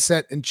someone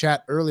said in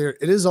chat earlier,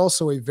 it is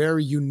also a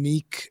very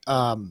unique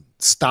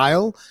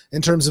style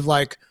in terms of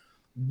like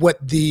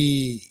what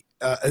the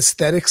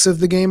aesthetics of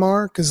the game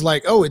are, because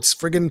like, oh, it's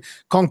friggin'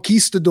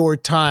 conquistador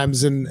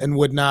times and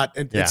whatnot.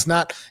 It's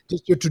not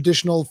just your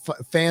traditional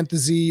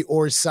fantasy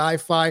or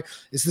sci-fi.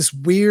 It's this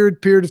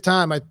weird period of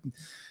time.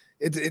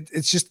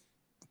 It's just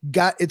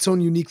got its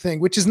own unique thing,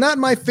 which is not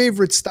my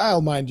favorite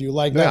style, mind you.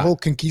 Like that whole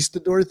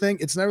conquistador thing,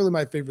 it's not really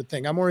my favorite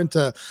thing. I'm more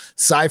into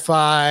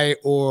sci-fi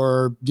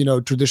or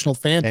traditional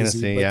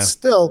fantasy, but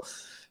still,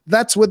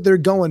 that's what they're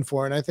going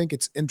for, and I think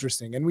it's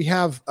interesting. And we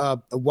have a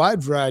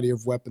wide variety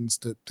of weapons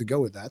to go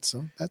with that,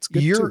 so that's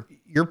good.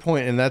 Your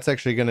point, and that's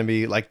actually going to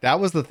be like, that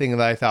was the thing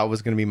that I thought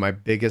was going to be my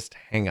biggest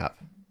hang up,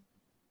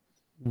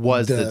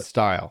 was the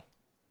style.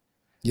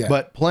 Yeah,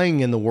 but playing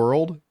in the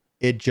world,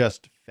 it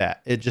just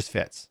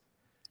fits.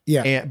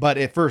 Yeah, but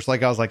at first,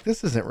 like, I was like,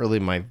 this isn't really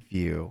my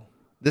view.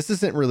 This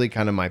isn't really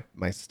kind of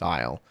my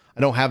style.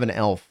 I don't have an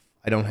elf.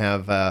 I don't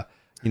have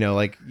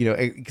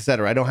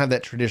etc. I don't have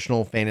that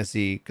traditional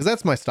fantasy, because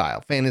that's my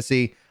style.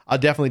 Fantasy, I'll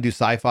definitely do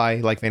sci-fi,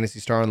 like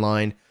Phantasy Star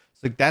Online.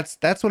 So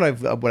that's what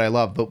I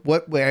love. But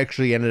what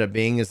actually ended up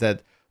being is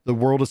that the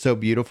world is so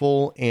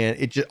beautiful, and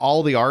it just,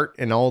 all the art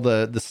and all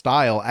the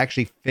style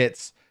actually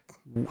fits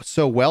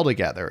so well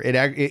together.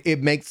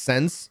 It makes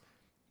sense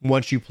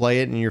once you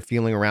play it and you're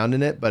feeling around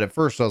in it. But at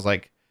first I was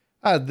like,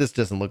 this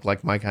doesn't look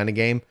like my kind of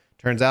game.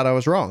 Turns out I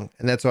was wrong,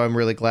 and that's why I'm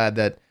really glad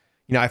that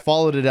I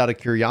followed it out of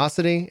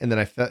curiosity, and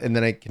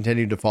then I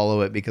continued to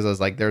follow it because I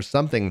was like, there's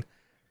something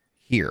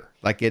here.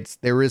 Like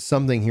there is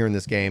something here in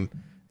this game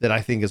that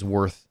I think is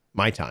worth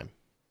my time.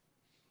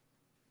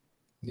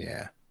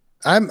 Yeah.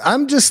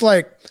 I'm just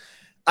like,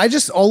 I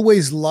just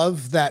always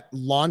love that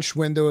launch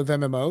window of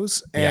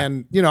MMOs.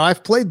 And,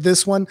 I've played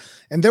this one,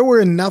 and there were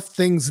enough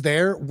things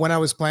there when I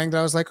was playing that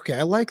I was like, okay,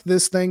 I like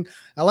this thing.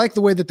 I like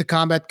the way that the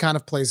combat kind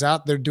of plays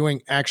out. They're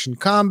doing action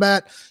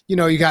combat.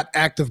 You got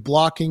active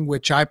blocking,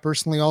 which I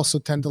personally also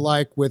tend to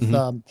like with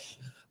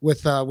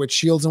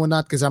shields and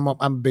whatnot, because I'm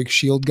a big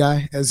shield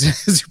guy, as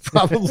you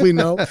probably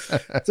know.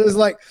 So it's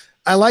like,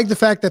 I like the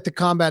fact that the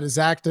combat is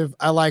active.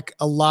 I like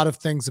a lot of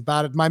things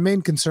about it. My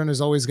main concern is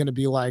always going to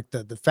be like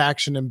the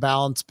faction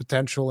imbalance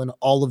potential and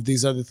all of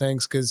these other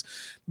things, because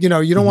you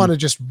don't want to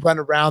just run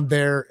around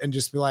there and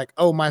just be like,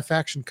 oh, my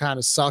faction kind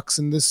of sucks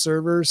in this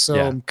server, so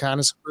I'm kind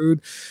of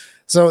screwed.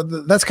 So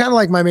that's kind of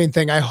like my main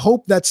thing. I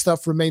hope that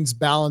stuff remains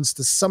balanced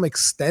to some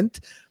extent.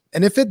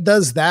 And if it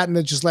does that, and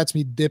it just lets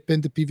me dip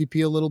into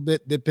PvP a little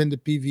bit, dip into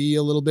PvE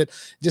a little bit,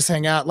 just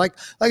hang out. Like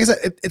I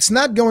said, it's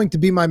not going to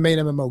be my main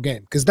MMO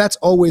game, because that's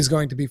always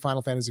going to be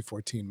Final Fantasy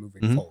 14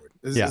 moving forward.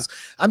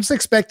 I'm just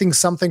expecting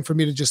something for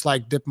me to just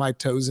like dip my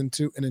toes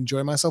into and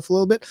enjoy myself a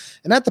little bit.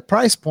 And at the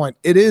price point,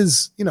 it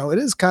is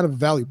kind of a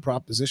value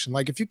proposition.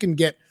 Like if you can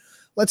get,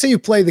 let's say you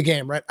play the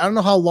game, right? I don't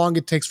know how long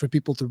it takes for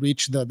people to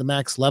reach the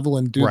max level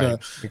and do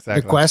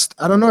the quest.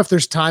 I don't know if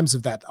there's times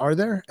of that. Are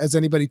there? Has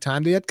anybody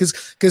timed it yet?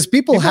 Because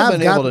people have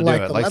been able to do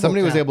it. Like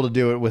somebody was able to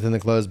do it within the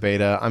closed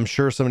beta. I'm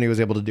sure somebody was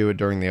able to do it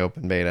during the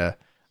open beta.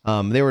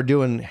 They were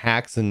doing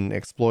hacks and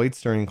exploits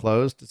during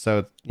closed,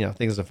 so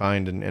things to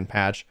find and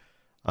patch.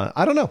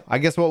 I don't know. I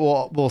guess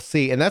what we'll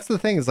see. And that's the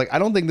thing, is like, I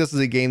don't think this is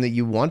a game that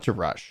you want to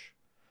rush.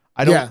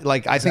 I don't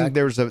I think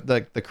there's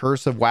the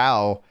curse of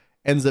WoW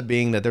ends up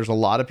being that there's a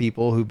lot of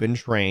people who've been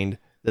trained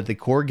that the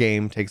core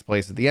game takes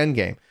place at the end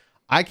game.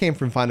 I came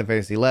from Final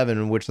Fantasy 11,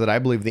 in which that I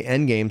believe the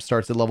end game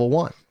starts at level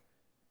 1,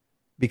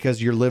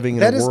 because you're living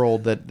in a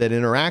world that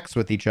interacts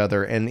with each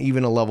other, and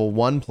even a level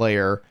 1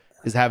 player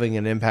is having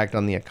an impact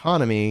on the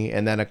economy,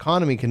 and that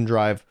economy can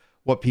drive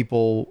what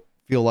people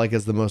feel like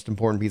is the most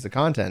important piece of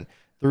content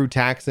through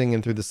taxing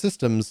and through the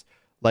systems.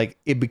 Like,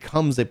 it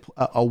becomes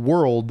a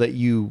world that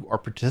you are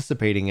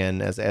participating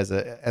in as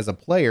a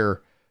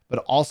player, but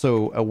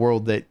also a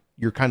world that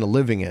you're kind of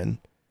living in,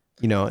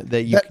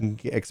 that you can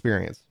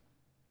experience.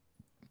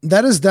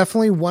 That is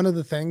definitely one of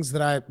the things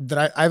that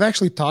I've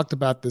actually talked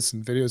about this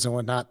in videos and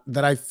whatnot,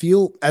 that I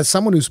feel, as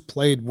someone who's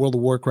played World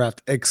of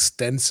Warcraft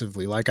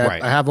extensively, like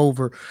I have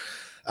over,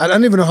 I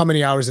don't even know how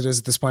many hours it is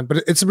at this point, but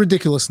it's a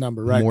ridiculous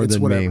number, right? More it's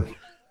than whatever. me.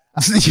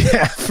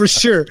 Yeah, for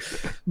sure.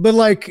 But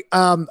like,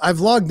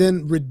 I've logged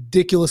in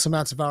ridiculous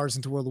amounts of hours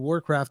into World of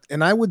Warcraft,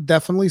 and I would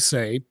definitely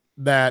say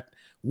that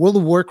World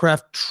of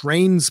Warcraft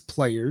trains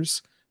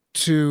players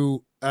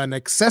to an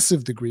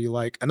excessive degree,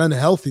 like an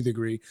unhealthy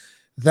degree,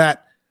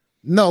 that,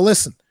 no,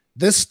 listen,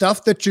 this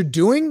stuff that you're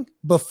doing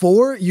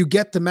before you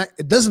get to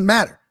it doesn't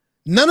matter.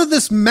 None of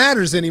this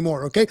matters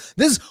anymore, okay?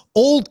 This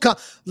old,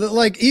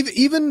 like,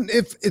 even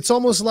if it's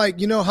almost like,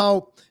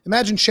 how,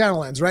 imagine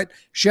Shadowlands, right?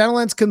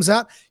 Shadowlands comes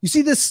out. You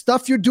see this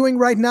stuff you're doing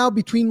right now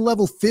between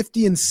level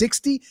 50 and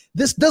 60?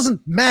 This doesn't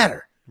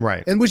matter.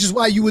 Right. And which is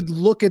why you would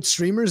look at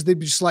streamers, they'd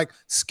be just like,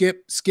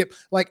 skip.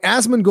 Like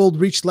Asmongold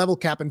reached level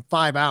cap in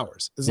 5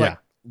 hours. It's like,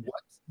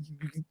 what?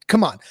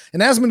 Come on.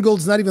 And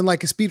Asmongold's not even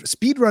like a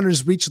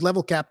speedrunners reach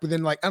level cap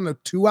within, like, I don't know,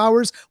 2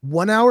 hours,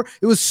 1 hour.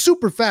 It was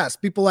super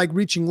fast. People like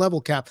reaching level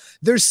cap.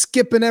 They're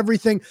skipping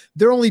everything.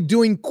 They're only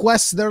doing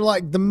quests. They're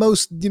like the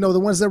most, the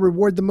ones that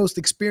reward the most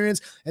experience,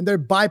 and they're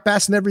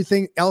bypassing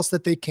everything else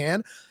that they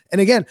can. And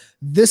again,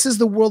 this is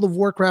the World of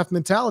Warcraft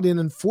mentality. And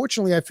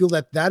unfortunately, I feel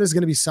that that is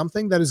going to be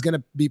something that is going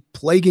to be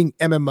plaguing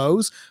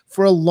MMOs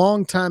for a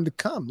long time to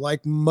come.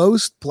 Like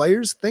most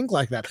players think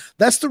like that.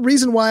 That's the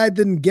reason why I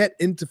didn't get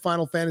into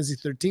Final Fantasy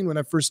 13 when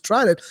I first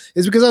tried it,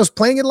 is because I was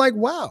playing it like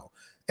WoW.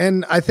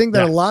 And I think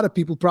that a lot of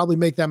people probably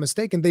make that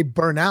mistake and they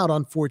burn out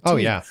on 14. Oh,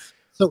 yeah.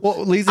 So,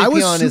 well, Lazy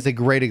Peon is a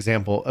great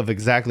example of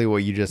exactly what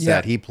you just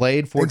said. He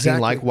played 14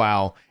 like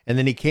WoW, and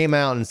then he came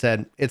out and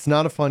said, it's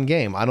not a fun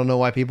game. I don't know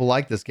why people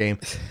like this game.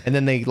 And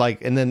then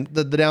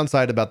the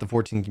downside about the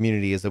 14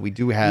 community is that we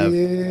do have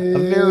a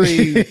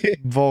very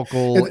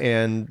vocal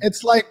and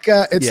it's like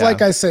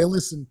I say,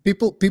 listen,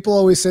 people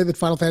always say that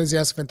Final Fantasy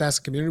has a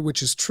fantastic community,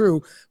 which is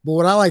true. But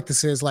what I like to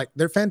say is like,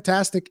 they're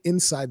fantastic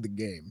inside the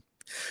game.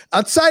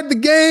 Outside the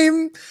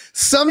game,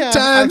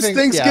 sometimes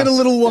things get a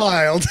little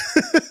wild.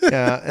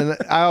 Yeah, and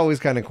I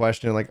always kind of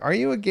question, like, are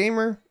you a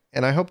gamer?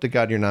 And I hope to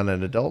God you're not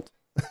an adult.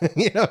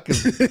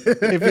 Because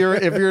if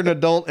you're an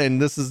adult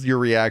and this is your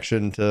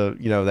reaction to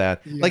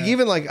that, like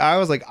even like I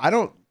was like I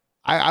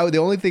the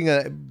only thing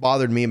that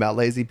bothered me about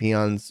Lazy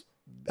Peon's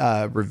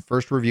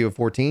first review of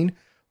 14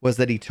 was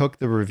that he took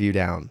the review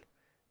down.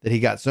 That he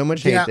got so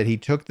much hate that he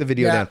took the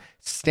video down.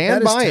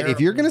 Stand by it. If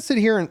you're going to sit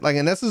here and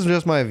and this is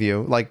just my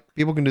view, like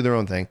people can do their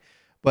own thing,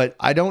 but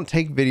I don't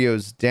take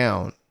videos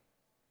down.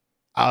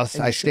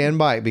 I stand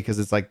by it because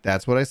it's like,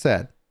 that's what I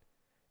said.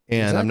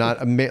 And I'm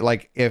not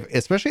like,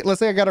 especially let's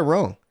say I got it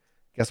wrong.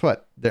 Guess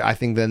what? I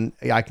think then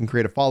I can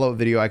create a follow-up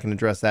video. I can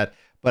address that.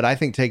 But I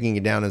think taking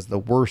it down is the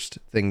worst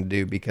thing to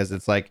do because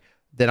it's like,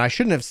 then I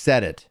shouldn't have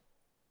said it.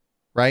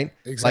 Right?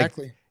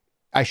 Exactly. Like,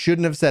 I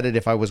shouldn't have said it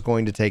if I was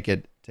going to take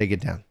it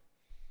down.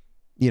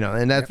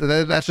 And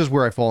that's just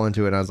where I fall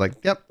into it. And I was like,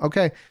 yep,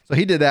 okay. So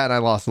he did that, and I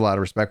lost a lot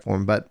of respect for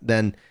him. But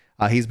then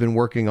he's been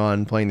working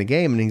on playing the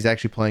game, and he's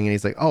actually playing, and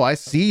he's like, oh, I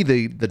see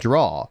the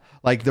draw.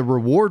 Like the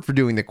reward for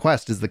doing the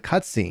quest is the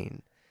cutscene.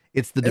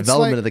 It's the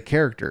development of the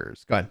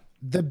characters. Go ahead.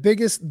 The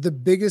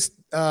biggest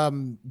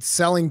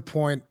selling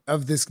point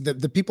of this,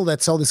 the people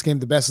that sell this game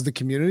the best is the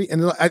community.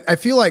 And I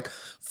feel like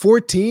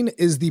 14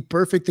 is the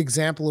perfect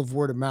example of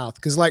word of mouth.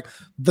 Because like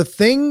the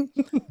thing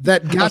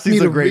that got me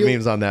some great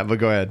memes on that, but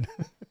go ahead.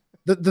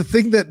 The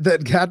thing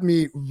that got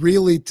me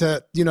really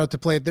to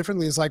play it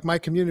differently is like my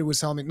community was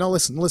telling me, no,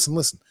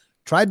 listen,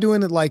 try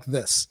doing it like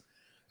this.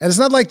 And it's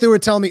not like they were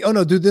telling me, oh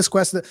no, do this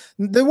quest.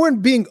 They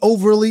weren't being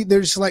overly,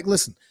 they're just like,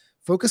 listen,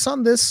 focus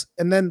on this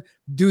and then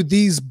do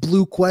these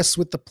blue quests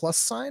with the plus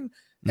sign.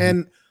 Mm-hmm.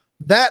 And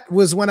that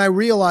was when I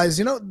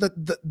realized,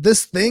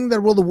 this thing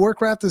that World of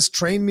Warcraft has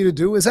trained me to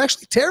do is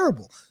actually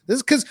terrible. This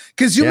is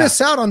because you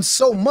miss out on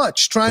so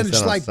much trying to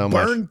just like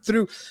burn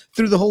through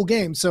the whole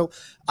game. So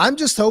I'm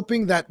just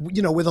hoping that,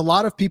 with a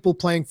lot of people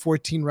playing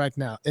 14 right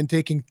now and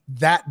taking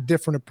that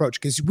different approach,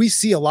 because we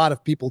see a lot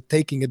of people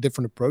taking a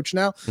different approach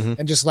now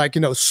and just like,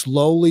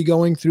 slowly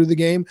going through the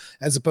game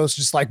as opposed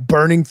to just like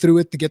burning through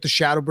it to get the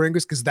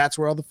Shadowbringers, because that's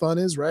where all the fun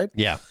is, right?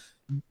 Yeah.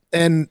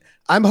 And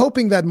I'm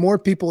hoping that more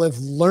people have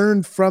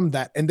learned from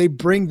that and they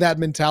bring that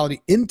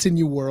mentality into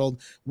New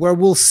World, where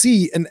we'll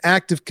see an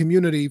active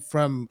community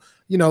from,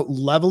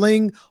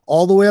 leveling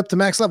all the way up to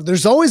max level.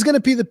 There's always going to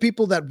be the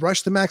people that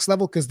rush to max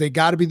level because they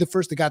got to be the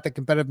first. They got that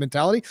competitive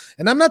mentality.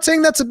 And I'm not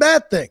saying that's a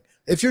bad thing.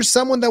 If you're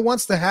someone that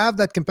wants to have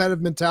that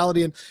competitive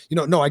mentality and,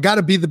 no, I got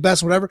to be the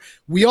best, whatever.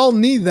 We all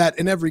need that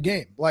in every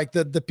game. Like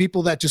the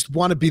people that just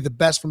want to be the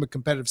best from a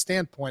competitive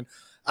standpoint.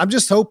 I'm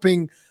just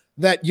hoping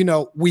that,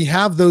 we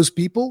have those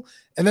people,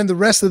 and then the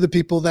rest of the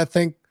people that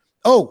think,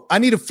 oh, I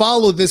need to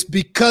follow this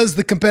because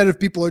the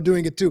competitive people are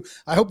doing it too.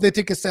 I hope they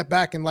take a step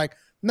back and like,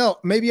 no,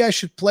 maybe I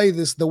should play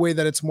this the way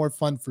that it's more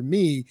fun for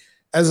me,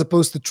 as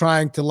opposed to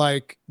trying to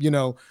like,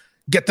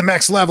 get the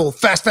max level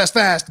fast,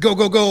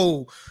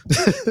 go.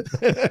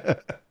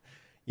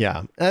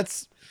 Yeah,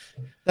 that's,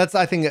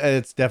 I think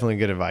it's definitely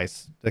good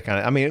advice to kind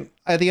of,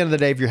 at the end of the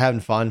day, if you're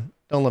having fun,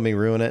 don't let me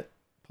ruin it.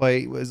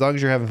 Play as long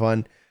as you're having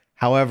fun.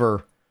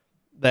 However,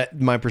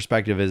 that my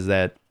perspective is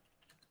that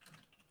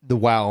the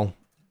WoW,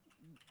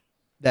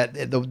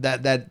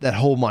 that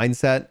whole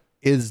mindset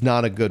is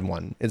not a good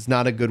one. It's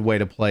not a good way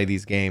to play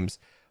these games,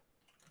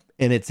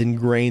 and it's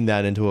ingrained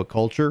that into a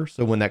culture.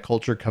 So when that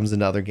culture comes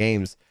into other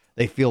games,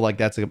 they feel like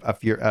that's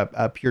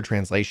a pure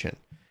translation,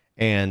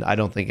 and I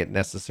don't think it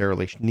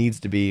necessarily needs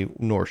to be,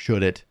 nor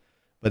should it.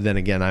 But then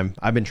again,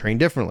 I've been trained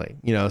differently,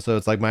 so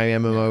it's like my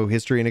MMO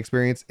history and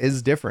experience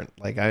is different.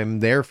 Like I'm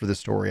there for the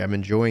story. I'm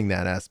enjoying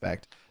that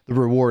aspect. The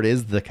reward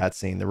is the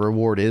cutscene. The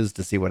reward is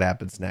to see what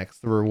happens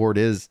next. The reward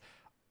is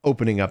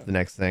opening up the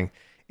next thing.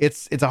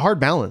 It's a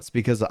hard balance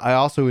because I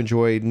also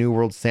enjoy New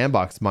World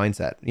sandbox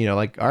mindset.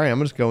 Like, all right,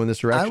 I'm just going in this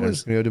direction. I'm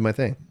just gonna go do my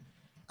thing.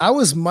 I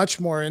was much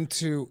more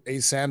into a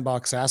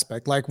sandbox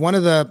aspect. Like one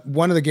of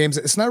the games,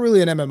 it's not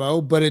really an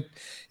MMO, but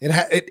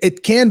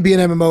it can be an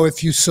MMO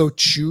if you so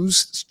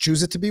choose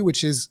it to be,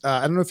 which is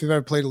I don't know if you've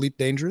ever played Elite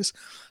Dangerous.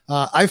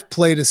 I've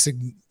played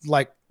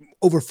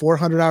over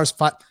 400 hours.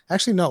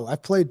 Actually, no,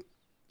 I've played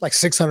like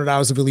 600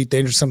 hours of Elite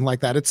Dangerous, something like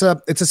that. It's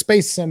a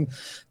space sim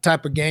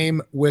type of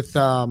game with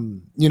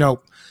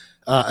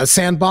a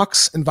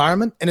sandbox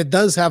environment, and it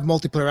does have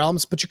multiplayer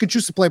elements, but you can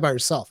choose to play by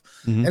yourself.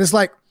 And it's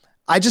like,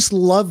 I just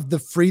love the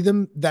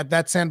freedom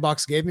that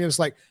sandbox gave me. It was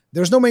like,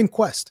 there's no main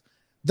quest.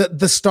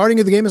 The starting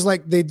of the game is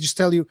like, they just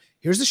tell you,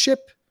 here's a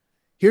ship,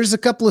 here's a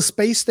couple of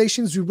space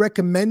stations we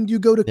recommend you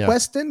go to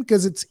quest in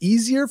because it's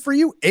easier for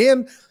you,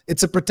 and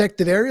it's a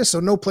protected area, so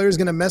no player is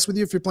going to mess with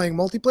you if you're playing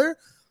multiplayer.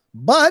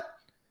 But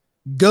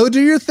go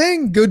do your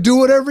thing, go do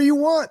whatever you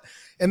want.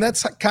 And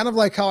that's kind of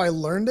like how I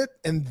learned it,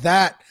 and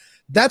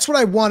that's what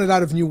I wanted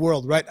out of New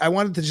World, right? I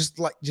wanted to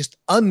just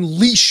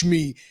unleash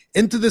me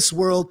into this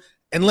world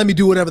and let me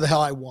do whatever the hell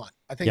I want.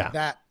 I think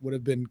that would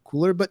have been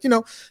cooler, but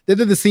they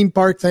did the theme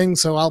park thing,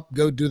 so I'll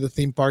go do the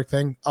theme park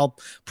thing. I'll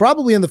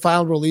probably in the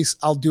final release,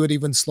 I'll do it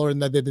even slower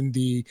than I did in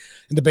the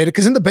beta,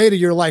 because in the beta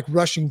you're like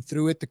rushing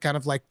through it to kind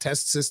of like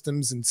test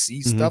systems and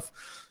see stuff.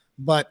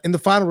 But in the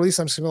final release,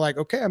 I'm just gonna be like,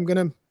 okay, I'm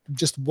gonna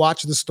just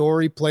watch the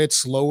story, play it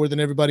slower than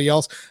everybody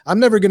else. I'm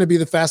never gonna be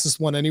the fastest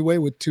one anyway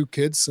with 2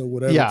 kids, so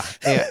whatever. Yeah,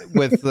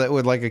 with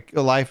like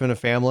a life and a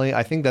family,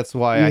 I think that's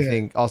why I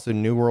think also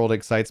New World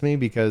excites me,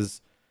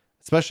 because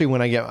especially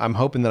when I'm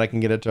hoping that I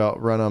can get it to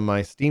run on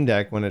my Steam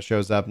Deck when it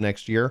shows up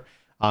next year,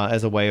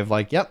 as a way of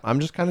like, I'm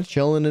just kind of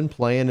chilling and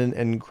playing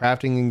and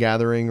crafting and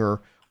gathering,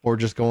 or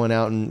just going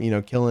out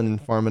and, killing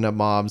and farming up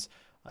mobs.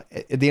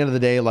 At the end of the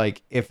day,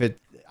 like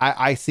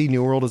I see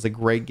New World as a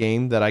great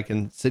game that I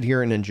can sit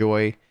here and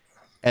enjoy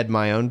at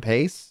my own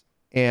pace.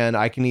 And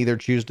I can either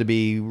choose to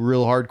be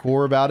real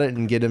hardcore about it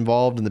and get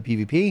involved in the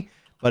PvP.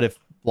 But if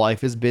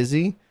life is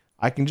busy,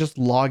 I can just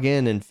log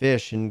in and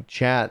fish and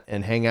chat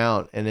and hang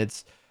out. And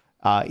it's,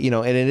 and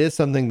it is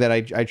something that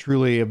I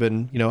truly have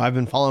been, I've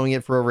been following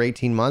it for over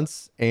 18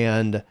 months,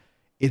 and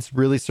it's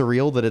really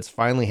surreal that it's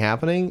finally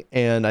happening.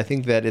 And I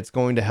think that it's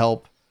going to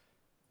help,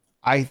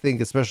 I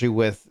think, especially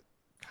with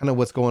kind of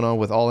what's going on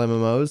with all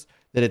MMOs,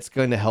 that it's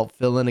going to help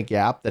fill in a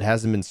gap that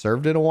hasn't been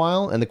served in a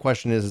while. And the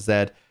question is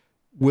that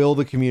will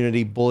the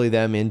community bully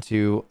them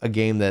into a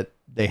game that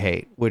they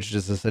hate, which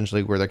is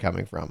essentially where they're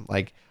coming from.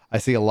 Like, I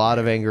see a lot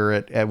of anger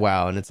at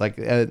WoW, and it's like,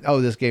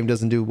 this game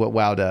doesn't do what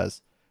WoW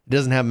does. It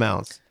doesn't have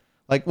mounts.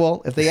 Like,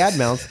 well, if they add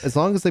mounts, as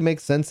long as they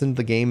make sense in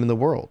the game and the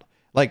world.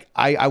 Like,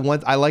 I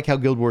like how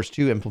Guild Wars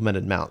 2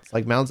 implemented mounts.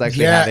 Like, mounts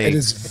actually have it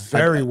is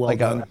very well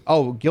done.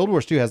 Guild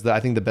Wars 2 has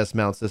I think the best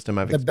mount system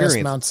I've experienced. The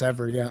best mounts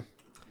ever, yeah.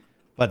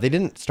 But they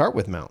didn't start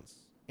with mounts.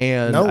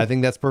 And I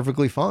think that's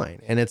perfectly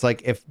fine. And it's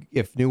like,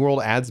 if New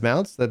World adds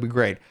mounts, that'd be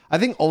great. I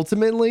think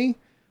ultimately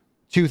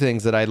 2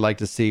 things that I'd like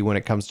to see when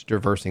it comes to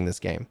traversing this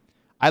game.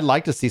 I'd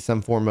like to see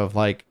some form of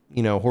like,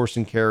 horse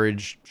and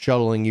carriage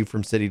shuttling you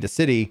from city to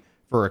city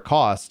for a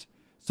cost,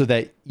 so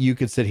that you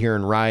could sit here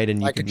and ride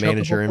and you could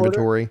manage your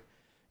inventory. Porter?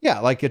 Yeah,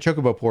 like a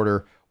Chocobo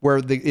Porter,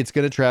 where it's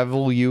going to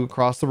travel you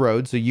across the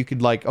road. So you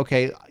could like,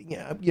 okay,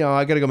 I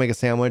got to go make a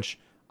sandwich.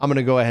 I'm going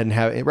to go ahead and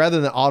have it, rather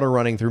than auto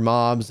running through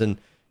mobs and,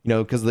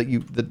 because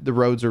the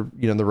roads are,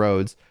 the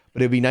roads.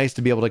 But it'd be nice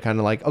to be able to kind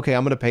of like, okay,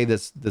 I'm going to pay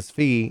this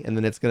fee, and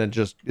then it's going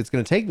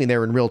to take me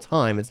there in real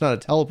time. It's not a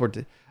teleport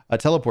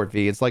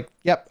fee. It's like,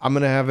 yep, I'm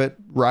going to have it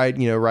ride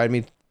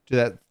me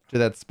to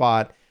that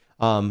spot.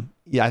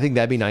 I think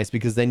that'd be nice,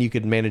 because then you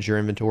could manage your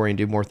inventory and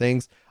do more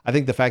things. I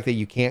think the fact that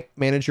you can't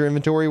manage your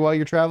inventory while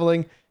you're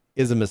traveling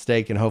is a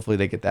mistake, and hopefully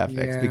they get that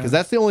fixed, because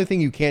that's the only thing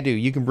you can't do.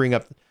 You can bring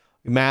up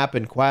map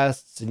and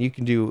quests, and you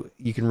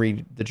can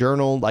read the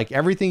journal, like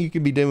everything you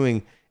could be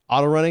doing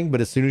auto running,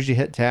 but as soon as you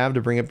hit tab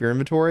to bring up your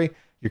inventory,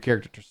 your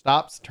character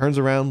stops, turns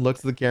around,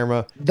 looks at the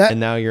camera, and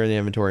now you're in the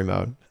inventory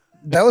mode.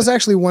 That was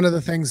actually one of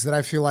the things that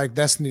I feel like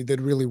Destiny did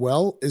really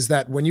well, is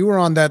that when you were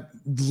on that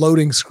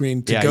loading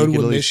screen to go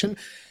to a mission,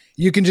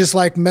 you can just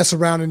like mess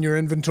around in your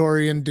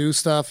inventory and do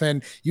stuff.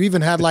 And you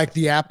even had like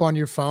the app on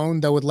your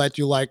phone that would let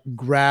you like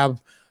grab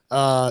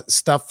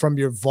stuff from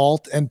your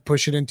vault and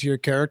push it into your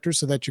character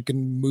so that you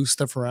can move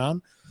stuff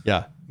around.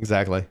 Yeah,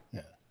 exactly.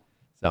 Yeah.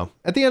 So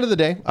at the end of the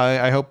day,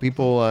 I hope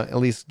people at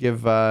least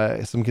give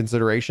some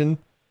consideration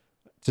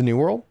to New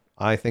World.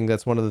 I think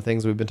that's one of the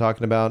things we've been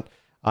talking about.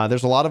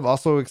 There's a lot of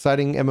also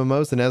exciting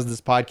MMOs, and as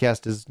this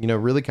podcast is,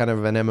 really kind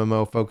of an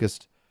MMO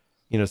focused,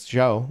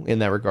 show in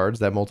that regards,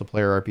 that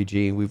multiplayer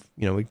RPG,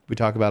 we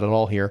talk about it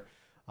all here.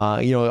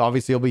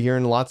 Obviously you'll be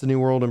hearing lots of New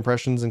World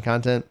impressions and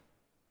content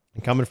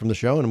coming from the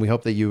show, and we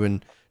hope that you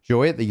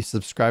enjoy it, that you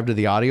subscribe to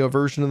the audio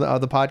version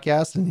of the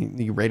podcast, and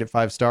you rate it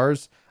 5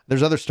 stars.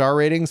 There's other star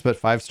ratings, but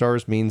 5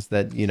 stars means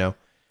that,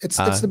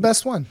 it's the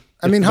best one.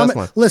 I mean,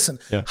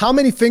 how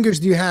many fingers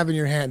do you have in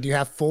your hand? Do you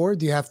have 4?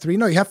 Do you have 3?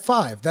 No, you have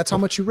 5. That's how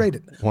much you rate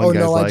it.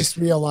 I just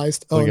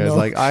realized. Oh no,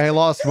 like, I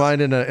lost mine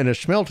in a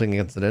smelting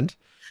incident.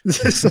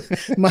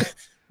 my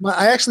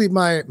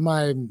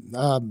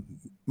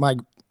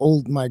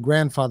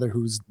grandfather,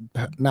 who's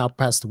now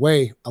passed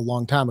away a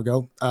long time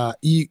ago,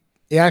 he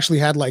actually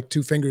had like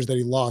 2 fingers that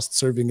he lost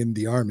serving in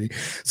the army.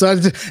 So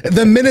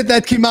the minute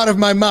that came out of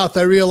my mouth,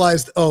 I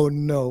realized, oh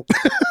no.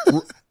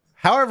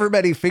 However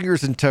many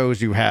fingers and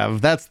toes you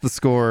have, that's the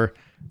score.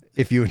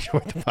 If you enjoy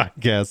the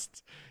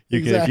podcast,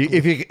 you can,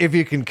 if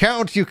you can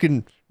count, you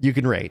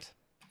can rate.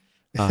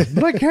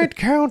 But I can't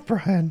count,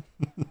 Brian.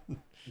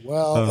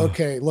 Well,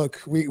 okay,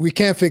 look, we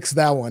can't fix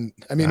that one.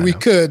 I mean, we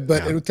could,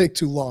 but it would take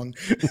too long.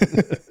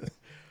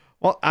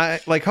 Well,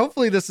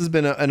 hopefully this has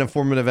been an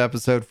informative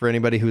episode for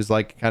anybody who's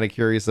like kind of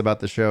curious about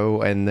the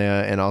show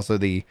and also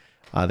the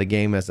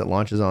game as it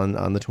launches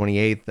on the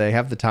 28th. They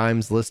have the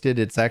times listed.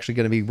 It's actually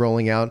going to be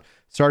rolling out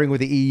starting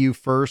with the EU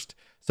first.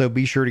 So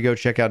be sure to go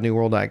check out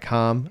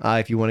newworld.com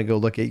if you want to go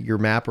look at your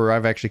map, or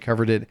I've actually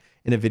covered it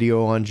in a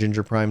video on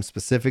Ginger Prime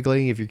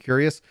specifically, if you're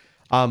curious.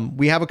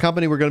 We have a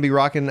company we're going to be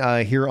rocking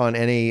here on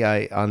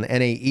NA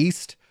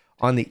East.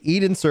 On the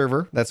Eden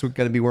server, that's going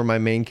to be where my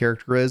main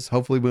character is.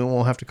 Hopefully we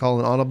won't have to call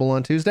an audible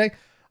on Tuesday.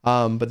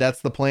 But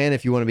that's the plan.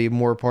 If you want to be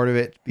more a part of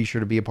it, be sure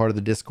to be a part of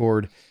the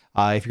Discord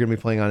if you're going to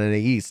be playing on NA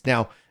East.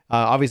 Now,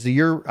 obviously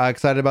you're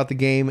excited about the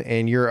game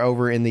and you're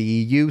over in the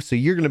EU, so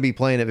you're going to be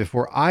playing it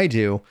before I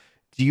do.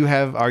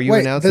 Are you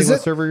announcing what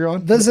server you're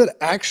on? Does it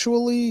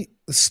actually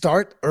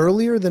start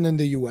earlier than in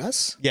the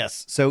US?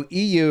 Yes. So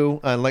EU,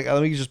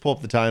 let me just pull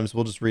up the times.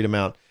 We'll just read them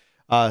out.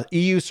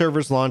 EU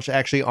servers launch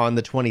actually on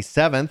the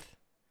 27th.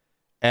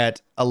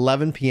 At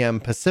 11 p.m.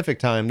 Pacific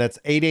time. That's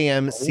 8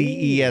 a.m.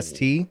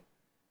 CEST.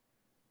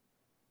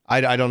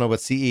 I don't know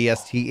what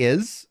CEST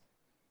is.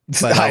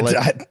 But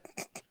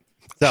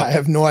I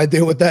have no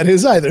idea what that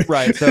is either.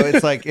 Right. So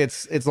it's like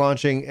it's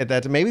launching at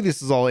that. Maybe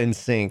this is all in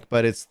sync,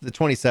 but it's the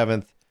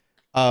 27th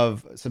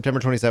of September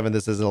 27th.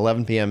 This is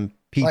 11 p.m.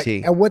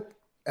 PT. Like,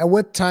 at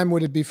what time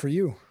would it be for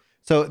you?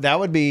 So that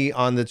would be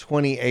on the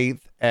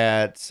 28th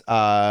at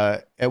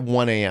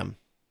 1 a.m.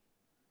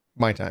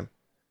 my time.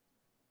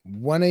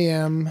 1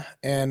 a.m.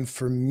 and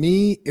for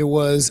me it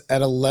was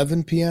at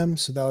 11 p.m.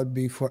 So that would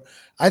be because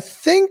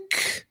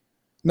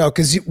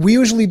we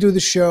usually do the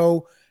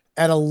show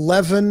at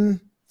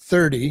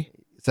 11:30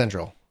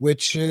 Central,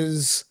 which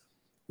is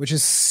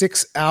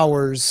 6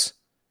 hours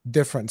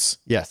difference.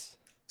 Yes.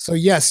 So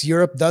yes,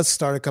 Europe does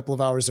start a couple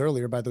of hours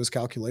earlier by those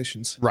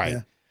calculations. Right.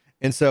 Yeah.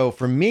 And so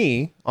for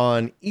me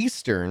on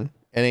Eastern,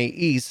 NA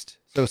East,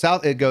 so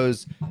South, it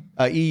goes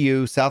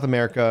EU, South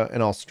America,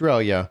 and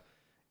Australia.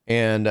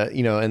 And,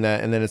 and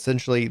then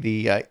essentially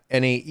the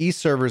NA East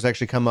servers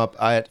actually come up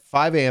at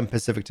 5 a.m.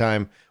 Pacific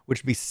time,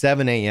 which would be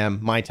 7 a.m.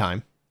 my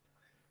time.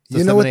 So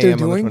you know what they're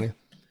doing?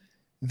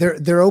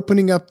 They're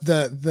opening up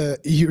the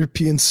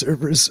European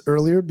servers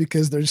earlier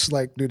because they're just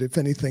like, dude, if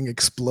anything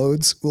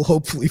explodes, we'll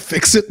hopefully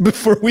fix it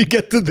before we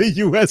get to the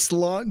US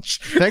launch.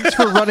 Thanks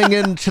for running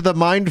into the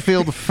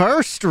minefield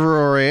first,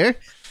 Rory.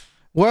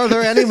 Were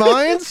there any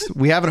mines?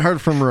 We haven't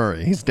heard from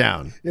Rory. He's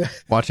down. Yeah.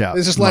 Watch out.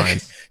 It's just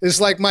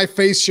like my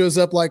face shows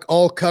up like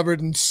all covered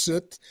in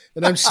soot.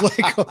 And I'm just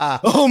like,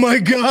 oh my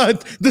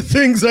God, the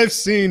things I've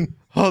seen.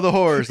 Oh, the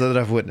horrors that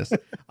I've witnessed.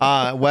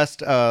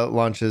 West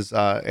launches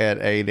at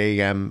 8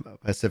 a.m.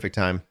 Pacific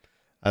time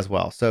as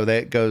well. So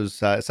that goes,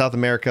 South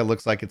America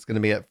looks like it's going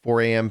to be at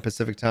 4 a.m.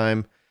 Pacific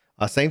time.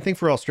 Same thing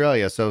for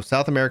Australia. So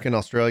South America and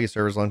Australia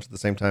servers launch at the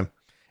same time.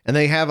 And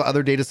they have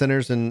other data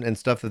centers and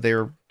stuff that they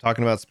were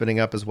talking about spinning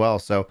up as well.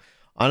 So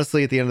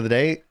honestly, at the end of the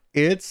day,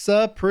 it's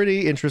a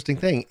pretty interesting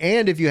thing.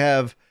 And if you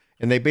have,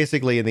 and they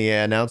basically in the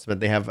announcement,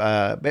 they have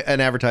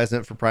an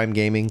advertisement for Prime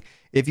Gaming.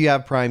 If you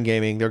have Prime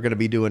Gaming, they're going to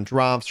be doing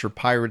drops for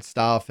pirate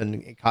stuff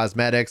and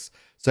cosmetics.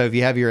 So if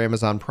you have your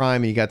Amazon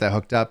Prime and you got that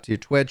hooked up to your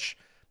Twitch,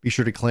 be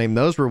sure to claim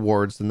those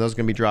rewards. And those are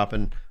going to be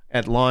dropping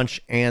at launch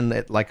and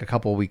at like a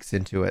couple of weeks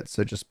into it.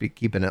 So just be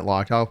keeping it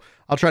locked. I'll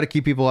try to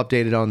keep people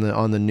updated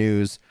on the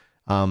news.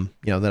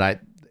 That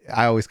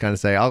I always kind of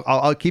say,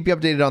 I'll keep you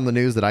updated on the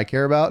news that I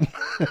care about.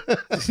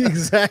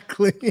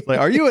 Exactly. Like,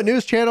 are you a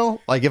news channel?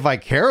 Like, if I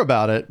care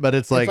about it, but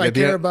it's like, if I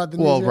care about the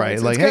news, well, right.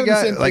 Like, hey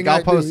guys, like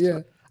I'll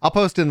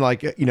post in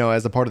like,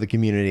 as a part of the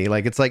community,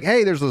 like, it's like,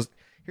 hey, here's an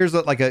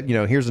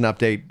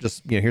update.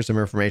 Just, here's some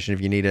information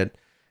if you need it.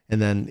 And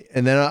then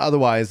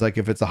otherwise, like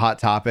if it's a hot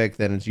topic,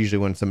 then it's usually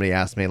when somebody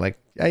asks me like,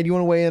 hey, do you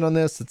want to weigh in on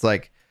this? It's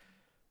like,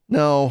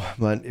 no,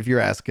 but if you're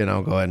asking,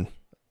 I'll go ahead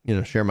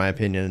and, share my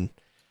opinion.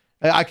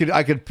 I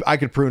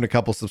could prune a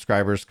couple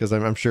subscribers because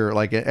I'm sure,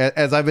 like,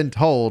 as I've been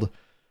told,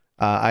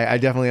 I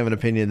definitely have an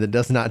opinion that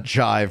does not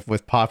jive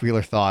with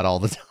popular thought all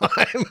the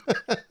time.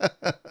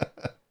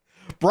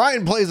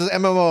 Brian plays his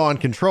MMO on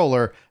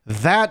controller.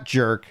 That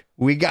jerk.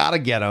 We gotta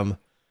get him.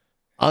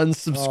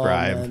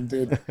 Unsubscribe. Oh, man,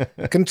 dude.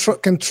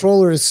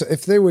 Controllers,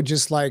 if they would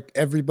just like,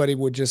 everybody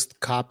would just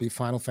copy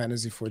Final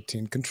Fantasy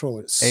 14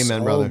 controllers.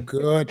 Amen, so brother.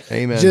 Good.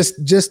 Amen.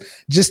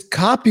 Just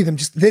copy them.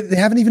 They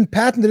haven't even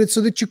patented it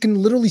so that you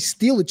can literally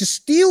steal it. Just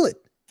steal it.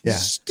 Yeah.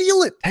 Just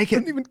steal it. Take it. I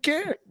don't even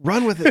care.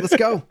 Run with it. Let's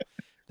go.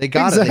 They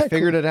got it. They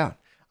figured it out.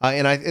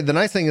 The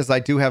nice thing is I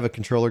do have a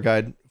controller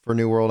guide for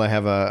New World. I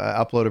have a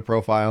uploaded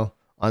profile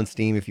on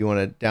Steam. If you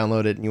want to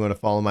download it and you want to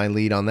follow my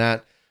lead on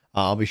that,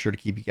 I'll be sure to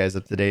keep you guys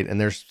up to date.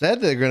 And they're said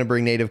they're going to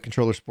bring native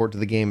controller support to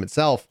the game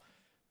itself.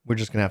 We're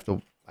just going to have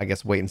to, I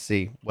guess, wait and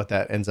see what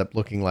that ends up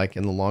looking like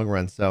in the long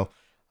run. So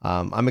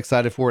I'm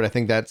excited for it. I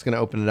think that's going to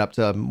open it up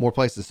to more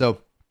places.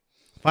 So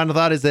final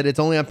thought is that it's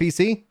only on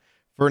PC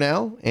for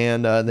now.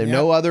 And there are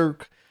no other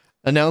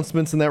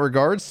announcements in that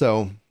regard.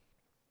 So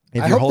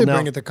I hope they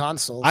bring it to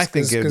consoles. I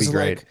think it would be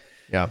great.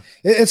 Yeah.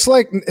 It's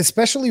like,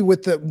 especially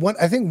with the one,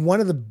 I think one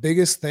of the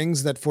biggest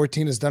things that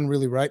 14 has done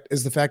really right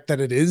is the fact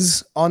that it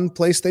is on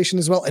PlayStation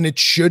as well. And it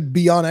should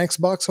be on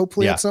Xbox,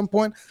 hopefully at some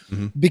point,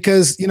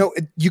 because, you know,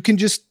 you can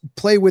just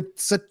play with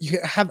such, you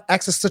have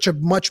access to such a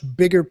much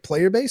bigger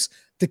player base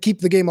to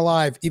keep the game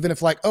alive. Even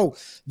if like, oh,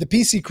 the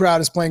PC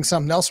crowd is playing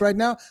something else right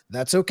now,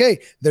 that's okay.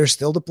 There's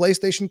still the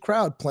PlayStation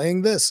crowd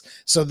playing this,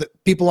 so that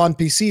people on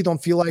PC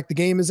don't feel like the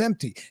game is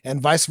empty,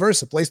 and vice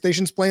versa.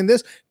 PlayStation's playing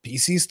this,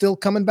 PC's still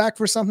coming back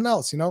for something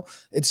else. You know,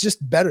 it's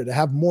just better to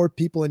have more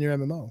people in your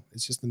MMO.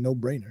 It's just a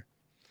no-brainer.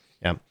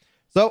 Yeah.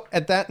 So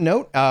at that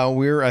note,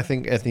 we're, I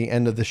think, at the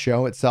end of the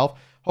show itself.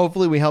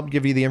 Hopefully we helped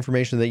give you the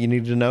information that you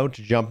needed to know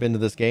to jump into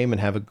this game and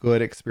have a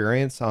good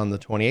experience on the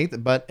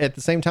 28th. But at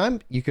the same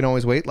time, you can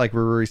always wait, like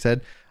Rory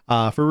said,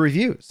 for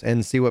reviews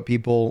and see what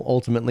people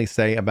ultimately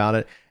say about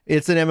it.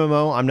 It's an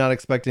MMO. I'm not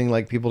expecting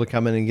like people to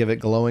come in and give it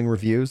glowing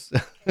reviews.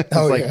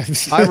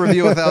 It's I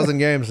review 1,000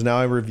 games. Now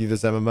I review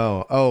this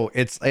MMO. Oh,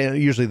 it's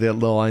usually the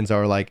lines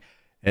are like,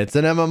 it's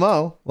an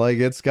MMO. Like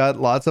it's got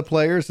lots of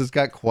players. It's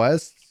got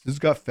quests. It's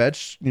got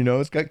fetch, you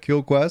know, it's got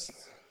kill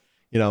quests.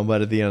 You know,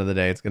 but at the end of the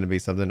day, it's going to be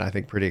something I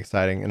think pretty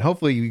exciting. And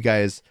hopefully you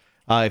guys,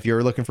 if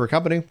you're looking for a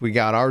company, we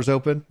got ours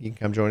open. You can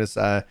come join us.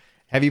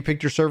 Have you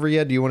picked your server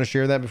yet? Do you want to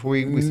share that before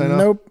we sign off?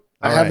 Nope.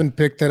 I haven't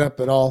picked it up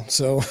at all.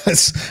 So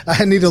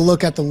I need to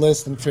look at the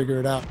list and figure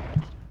it out.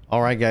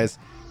 All right, guys.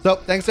 So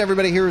thanks to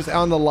everybody here who's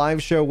on the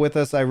live show with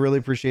us. I really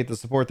appreciate the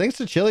support. Thanks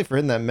to Chili for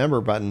hitting that member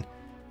button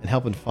and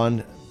helping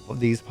fund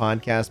these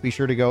podcasts. Be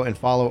sure to go and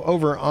follow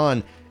over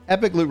on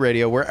Epic Loot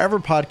Radio, wherever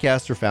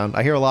podcasts are found.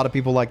 I hear a lot of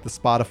people like the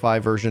Spotify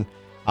version.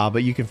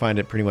 But you can find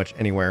it pretty much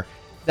anywhere.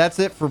 That's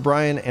it for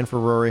Brian and for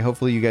Rory.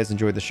 Hopefully you guys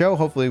enjoyed the show.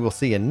 Hopefully we'll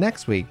see you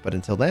next week. But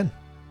until then,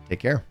 take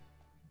care.